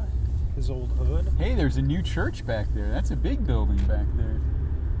area, his old hood. Hey, there's a new church back there. That's a big building back there.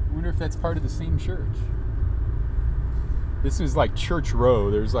 I wonder if that's part of the same church. This is like Church Row.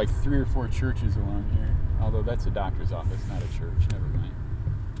 There's like 3 or 4 churches along here. Although that's a doctor's office, not a church. Never mind.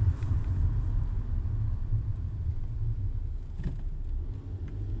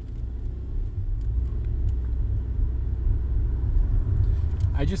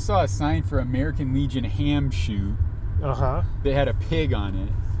 I just saw a sign for American Legion ham shoot. Uh-huh. They had a pig on it.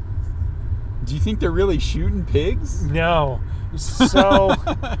 Do you think they're really shooting pigs? No. So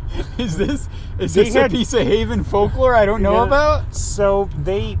is this They a had- piece of Haven folklore I don't know about? So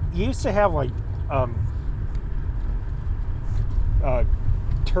they used to have like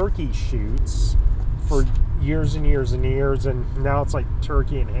turkey shoots for years and years and years, and now it's like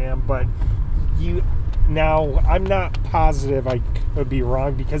turkey and ham. But I'm not positive. I could be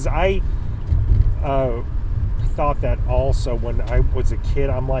wrong because I thought that also when I was a kid.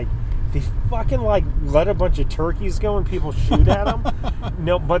 I'm like, they fucking like let a bunch of turkeys go and people shoot at them.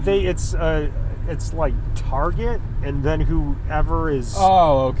 No, but it's like target, and then whoever is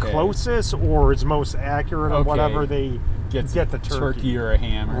closest or is most accurate or whatever, they get the turkey or a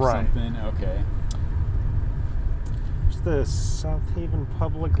ham or something. Okay. It's the South Haven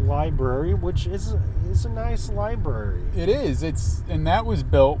Public Library, which is a nice library. It is. And that was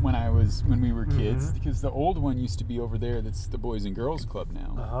built when we were kids, because the old one used to be over there. That's the Boys and Girls Club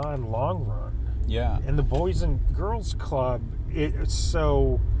now. In Long Run. Yeah. And the Boys and Girls Club. Did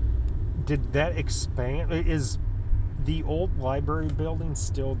that expand? Is the old library building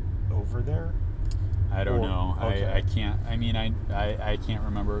still over there? I don't know. Okay. I can't. I mean, I can't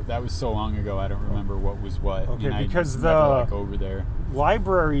remember. That was so long ago. I don't remember what was what. Okay, and because I never, like, over there.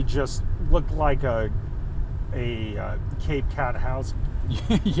 Library just looked like a Cape Cod house,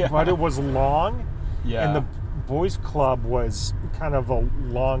 Yeah. but it was long. Yeah. And the Boys Club was kind of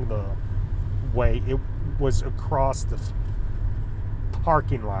along the way. It was across the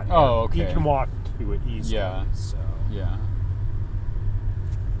parking lot. Oh, okay. You can walk to it easily. Yeah. So. Yeah.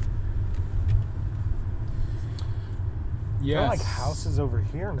 There are Yes. like houses over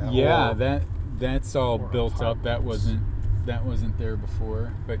here now. Yeah, that's all or built up. That apartments. wasn't there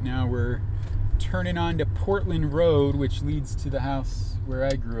before. But now we're turning on to Portland Road, which leads to the house where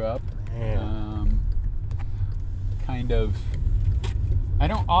I grew up. Man. Kind of. I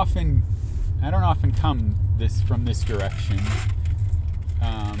don't often come from this direction.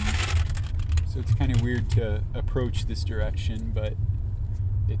 So it's kind of weird to approach this direction, but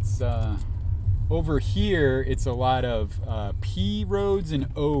It's over here. It's a lot of P roads and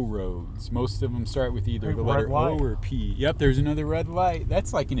O roads. Most of them start with either the letter O or P. Yep, there's another red light.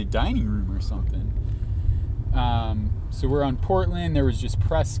 That's like in a dining room or something. So we're on Portland. There was just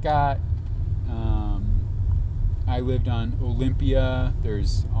Prescott. I lived on Olympia.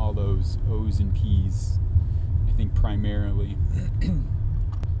 There's all those O's and P's, I think, primarily.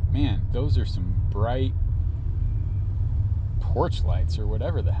 Man, those are some bright porch lights or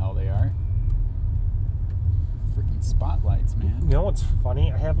whatever the hell they are. Freaking spotlights, man. You know what's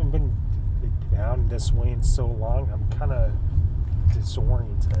funny? I haven't been down this way in so long. I'm kind of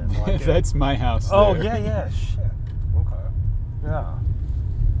disoriented. Like That's my house. Oh, there. yeah. Shit. Okay. Yeah.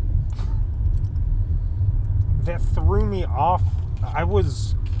 That threw me off. I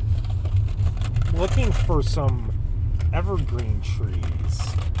was looking for some evergreen trees.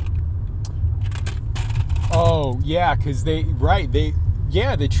 Oh, yeah, because the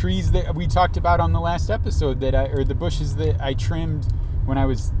trees that we talked about on the last episode the bushes that I trimmed when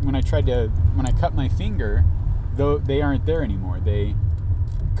I cut my finger, though they aren't there anymore. They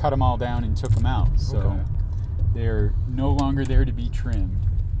cut them all down and took them out. So Okay. they're no longer there to be trimmed.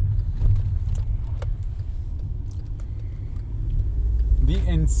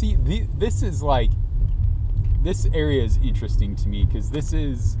 This area is interesting to me because this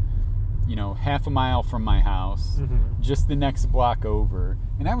is, half a mile from my house, just the next block over,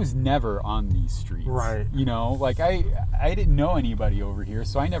 and I was never on these streets. Right. I didn't know anybody over here,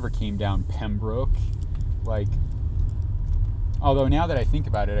 so I never came down Pembroke. Although now that I think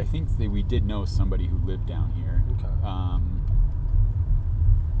about it, I think that we did know somebody who lived down here. Okay. I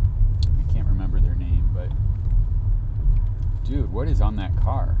can't remember their name, but dude, what is on that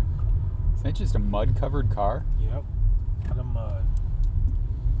car? Is that just a mud-covered car? Yep. Kind of mud.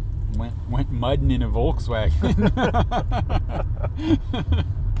 Went mudding in a Volkswagen.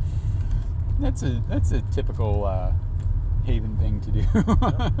 That's a typical Haven thing to do.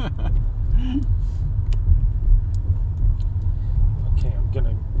 Okay, I'm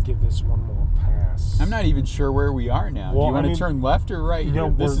gonna give this one more pass. I'm not even sure where we are now. Well, do you want to turn left or right? No,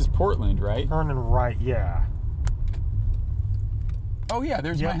 here? This we're is Portland, right? turning right. Yeah. Oh yeah,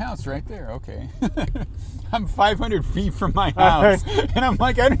 there's Yep. my house right there. Okay. I'm 500 feet from my house, and I'm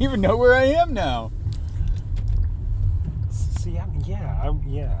like, I don't even know where I am now. See,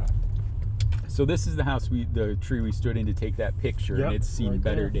 yeah. So this is the house the tree we stood in to take that picture, Yep, and it's seen right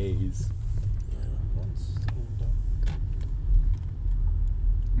better there. days.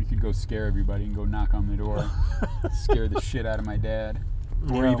 We could go scare everybody and go knock on the door, scare the shit out of my dad,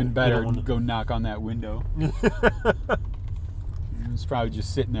 or No, even we better, don't wanna- go knock on that window. He's probably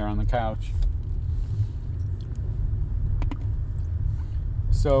just sitting there on the couch.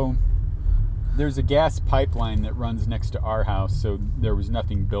 So there's a gas pipeline that runs next to our house, so there was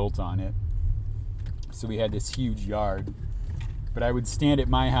nothing built on it. So we had this huge yard. But I would stand at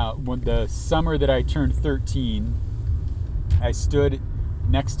my house. The summer that I turned 13, I stood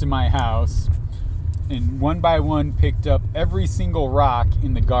next to my house and one by one picked up every single rock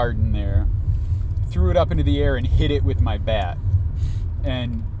in the garden there, threw it up into the air and hit it with my bat.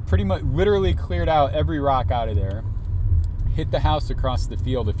 And pretty much literally cleared out every rock out of there. Hit the house across the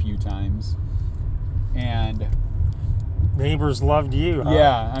field a few times. And Neighbors loved you, huh?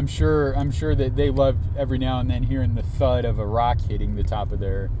 yeah, I'm sure that they loved every now and then hearing the thud of a rock hitting the top of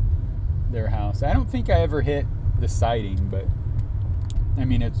their house. I don't think I ever hit the siding, but I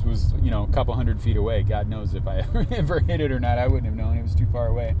mean, it was, a couple 100 feet away. God knows if I ever hit it or not. I wouldn't have known. It was too far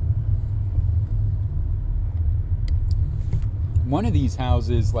away. One of these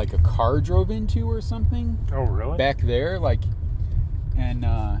houses, like a car drove into or something. Oh, really? Back there, and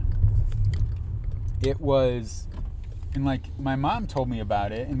it was, and my mom told me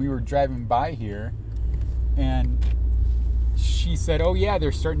about it, and we were driving by here, and she said, oh yeah,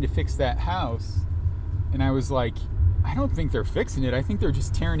 they're starting to fix that house. And I was like, I don't think they're fixing it. I think they're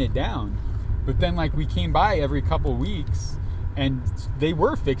just tearing it down. But then we came by every couple weeks, and they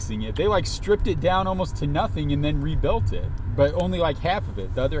were fixing it. They stripped it down almost to nothing and then rebuilt it. But only half of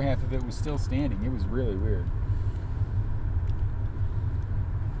it. The other half of it was still standing. It was really weird.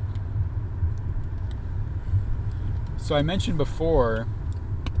 So I mentioned before,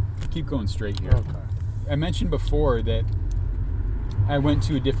 keep going straight here. Okay. I mentioned before that I went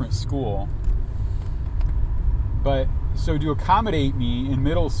to a different school. But so to accommodate me in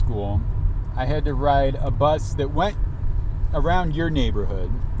middle school, I had to ride a bus that went around your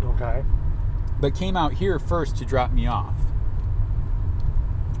neighborhood, Okay. but came out here first to drop me off.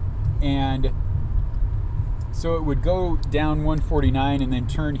 And so it would go down 149 and then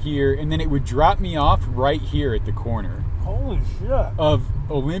turn here, and then it would drop me off right here at the corner Holy shit. of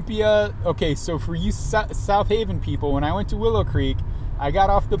Olympia. Okay, so for you South Haven people, when I went to Willow Creek, I got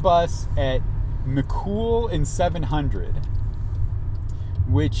off the bus at McCool and 700,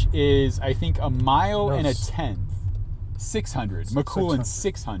 which is, I think, a mile and a tenth. 600. McCool and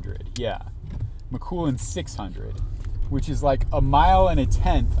 600. Yeah. McCool and 600, which is like a mile and a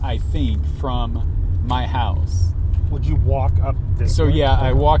tenth, I think, from my house. Would you walk up this So way? yeah,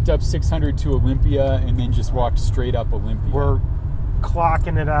 I walked up 600 to Olympia and then just walked straight up Olympia. We're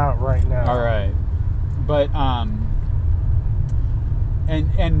clocking it out right now. All right. But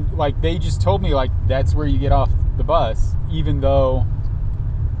and like they just told me like that's where you get off the bus, even though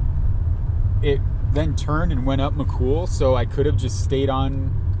it then turned and went up McCool, so I could have just stayed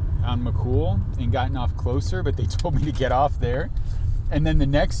on McCool and gotten off closer, but they told me to get off there. And then the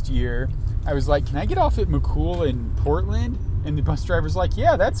next year I was like, can I get off at McCool in Portland? And the bus driver's like,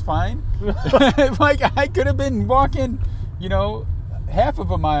 yeah, that's fine. Like I could have been walking, half of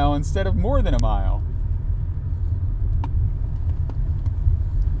a mile instead of more than a mile.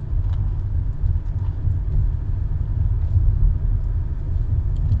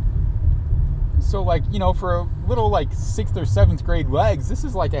 So like, for a little like 6th or 7th grade legs, this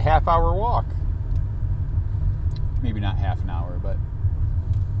is like a half-hour walk. Maybe not half an hour, but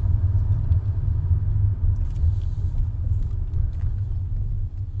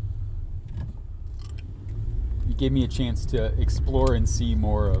it gave me a chance to explore and see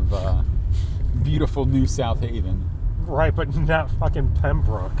more of beautiful New South Haven. Right, but not fucking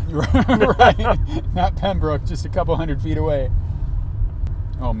Pembroke. Right, not Pembroke, just a couple 100 feet away.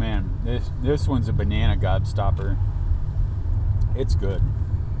 Oh man, this one's a banana gobstopper. It's good.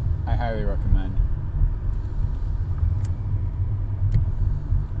 I highly recommend.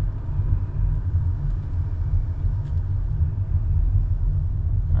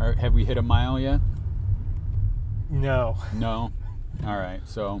 All right, have we hit a mile yet? No. No. All right,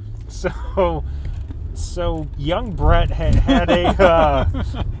 so young Brett had a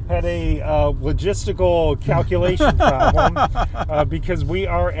logistical calculation problem because we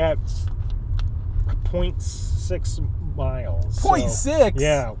are at 0.6 miles. 0.6?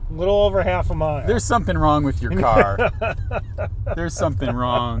 Yeah, a little over half a mile. There's something wrong with your car. There's something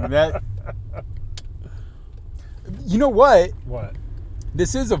wrong. You know what? What?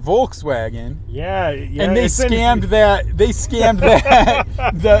 This is a Volkswagen. Yeah, and they scammed that. They scammed that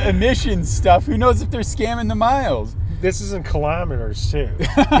the emissions stuff. Who knows if they're scamming the miles? This is in kilometers too.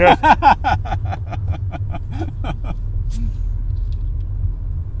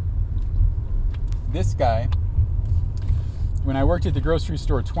 This guy, when I worked at the grocery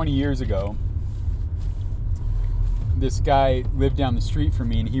store 20 years ago, this guy lived down the street from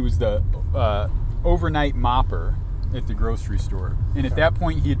me, and he was the overnight mopper at the grocery store. And at that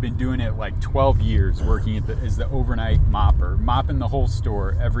point, he had been doing it like 12 years, working as the overnight mopper, mopping the whole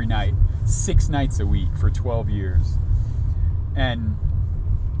store every night, 6 nights a week for 12 years. And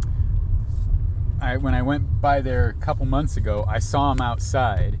when I went by there a couple months ago, I saw him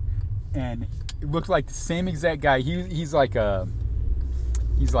outside, and it looked like the same exact guy. He's like an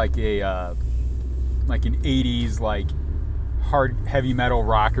 80s like hard heavy metal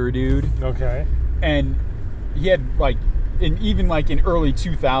rocker dude. Okay. And he had even in early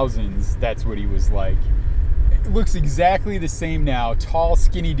 2000s, that's what he was like. It looks exactly the same now. Tall,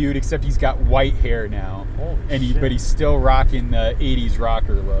 skinny dude, except he's got white hair now. Holy but he's still rocking the 80s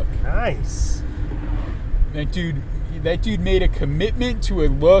rocker look. Nice. That dude made a commitment to a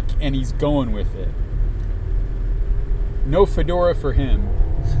look, and he's going with it. No fedora for him.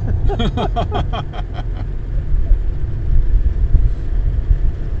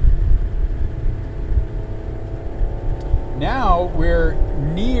 Now we're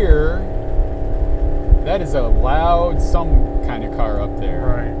near. That is a loud some kind of car up there.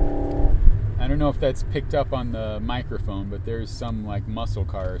 Right. I don't know if that's picked up on the microphone, but there's some like muscle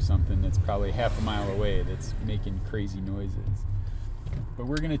car or something that's probably half a mile away that's making crazy noises. But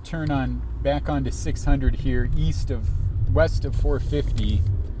we're gonna turn back onto 600 here, west of 450,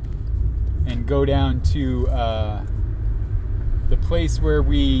 and go down to the place where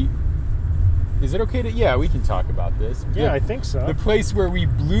we. Is it okay to? Yeah, we can talk about this. Yeah, I think so. The place where we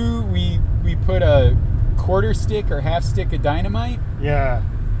put a quarter stick or half stick of dynamite. Yeah.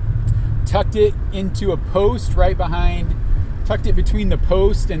 Tucked it into a post tucked it between the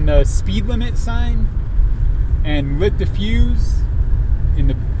post and the speed limit sign, and lit the fuse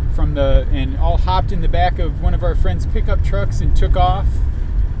and all hopped in the back of one of our friends' pickup trucks and took off.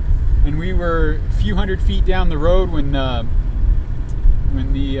 And we were a few hundred feet down the road when the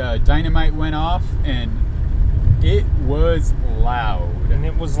dynamite went off, and it was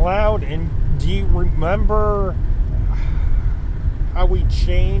loud. And do you remember how we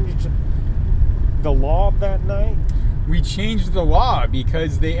changed the law that night? We changed the law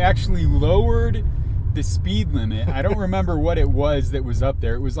because they actually lowered the speed limit. I don't remember what it was that was up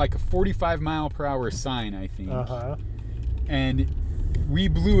there. It was like a 45-mile-per-hour sign, I think. Uh-huh. And we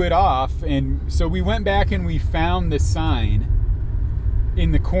blew it off, and so we went back and we found the sign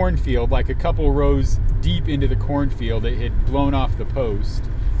in the cornfield, like a couple rows deep into the cornfield. It had blown off the post,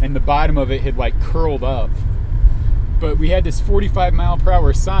 and the bottom of it had like curled up. But we had this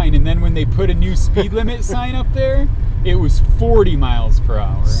 45-mile-per-hour sign, and then when they put a new speed limit sign up there, it was 40 miles per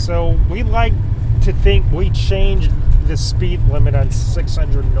hour. So we like to think we changed the speed limit on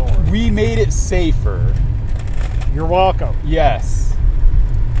 600 North. We made it safer. You're welcome. Yes.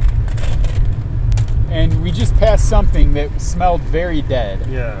 And we just passed something that smelled very dead.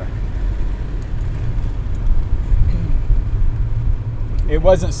 Yeah. It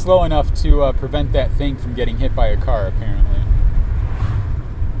wasn't slow enough to prevent that thing from getting hit by a car, apparently.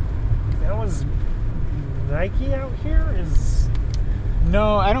 That was Nike out here?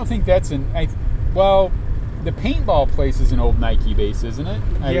 No, I don't think that's well, the paintball place is an old Nike base, isn't it?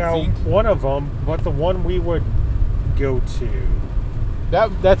 I think. One of them, but the one we would go to.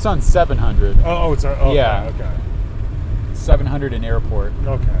 That's on 700. Oh, it's okay. Yeah. Okay. 700 in Airport.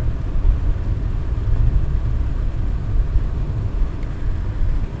 Okay.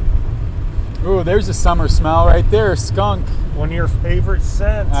 Ooh, there's a summer smell right there. Skunk. One of your favorite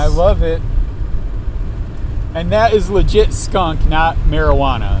scents. I love it. And that is legit skunk, not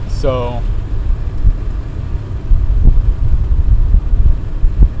marijuana. So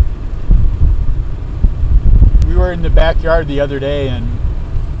we were in the backyard the other day, and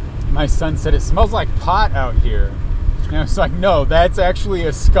my son said, it smells like pot out here. And I was like, no, that's actually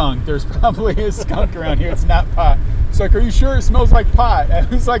a skunk. There's probably a skunk around here. It's not pot. It's like, are you sure it smells like pot? I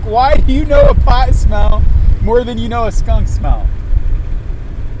was like, why do you know a pot smell more than you know a skunk smell?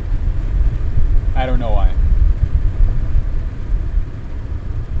 I don't know why.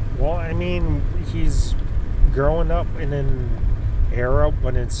 Well, I mean, he's growing up in an era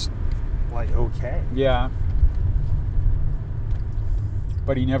when it's like okay. Yeah.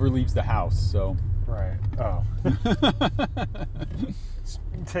 But he never leaves the house, so. Right. Oh. It's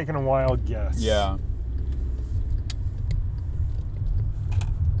taking a wild guess. Yeah.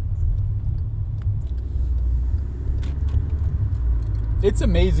 It's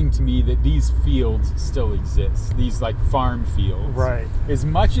amazing to me that these fields still exist. These like farm fields. Right. As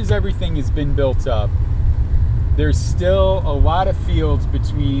much as everything has been built up, there's still a lot of fields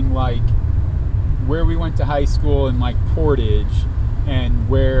between like where we went to high school and like Portage and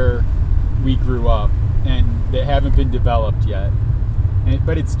where we grew up, and they haven't been developed yet.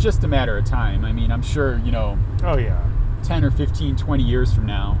 But it's just a matter of time. I mean, I'm sure, Oh, yeah. 10 or 15, 20 years from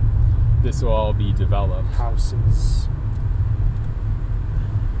now, this will all be developed. Houses.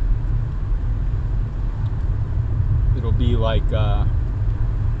 It'll be like Back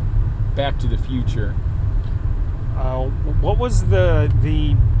to the Future. What was the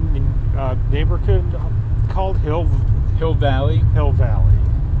neighborhood called? Hill Valley. Hill Valley.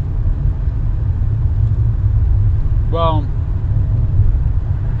 Well,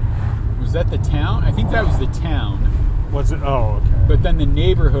 was that the town? I think that was the town. Was it? Oh, okay. But then the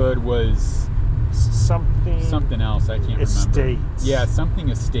neighborhood was something else. I can't remember. Estates. Yeah, something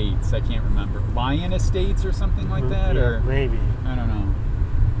estates. I can't remember. Lion Estates or something like that? Yeah, or maybe. I don't know.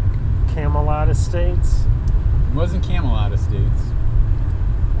 Camelot Estates. It wasn't Camelot Estates.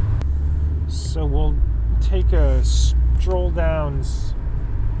 So we'll take a stroll down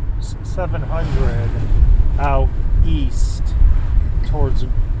 700 out east towards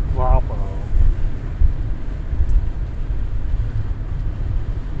Valpo.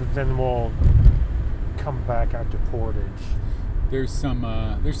 Then we'll come back out to Portage. There's some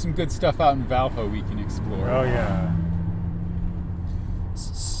good stuff out in Valpo we can explore. Oh yeah.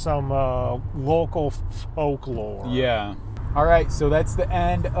 Some local folklore. Yeah. All right, so that's the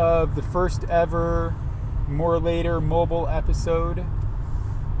end of the first ever More Later mobile episode.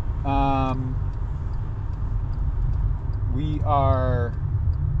 We are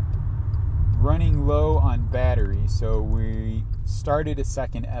running low on battery, so we started a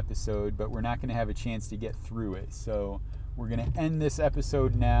second episode, but we're not going to have a chance to get through it. So we're going to end this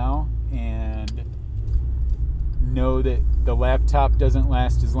episode now and know that the laptop doesn't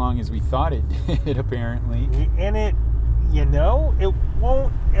last as long as we thought it did, apparently. And it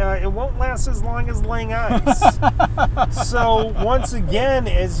won't last as long as Lang Ice. So once again,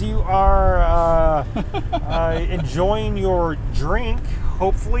 as you are enjoying your drink,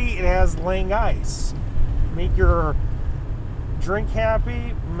 hopefully it has Lang Ice. Make your drink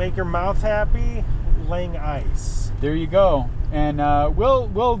happy, make your mouth happy. Lang Ice. There you go. And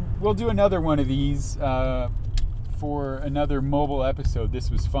we'll do another one of these for another mobile episode.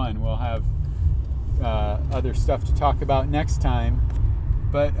 This was fun. We'll have other stuff to talk about next time.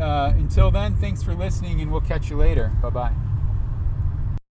 But until then, thanks for listening, and we'll catch you later. Bye-bye.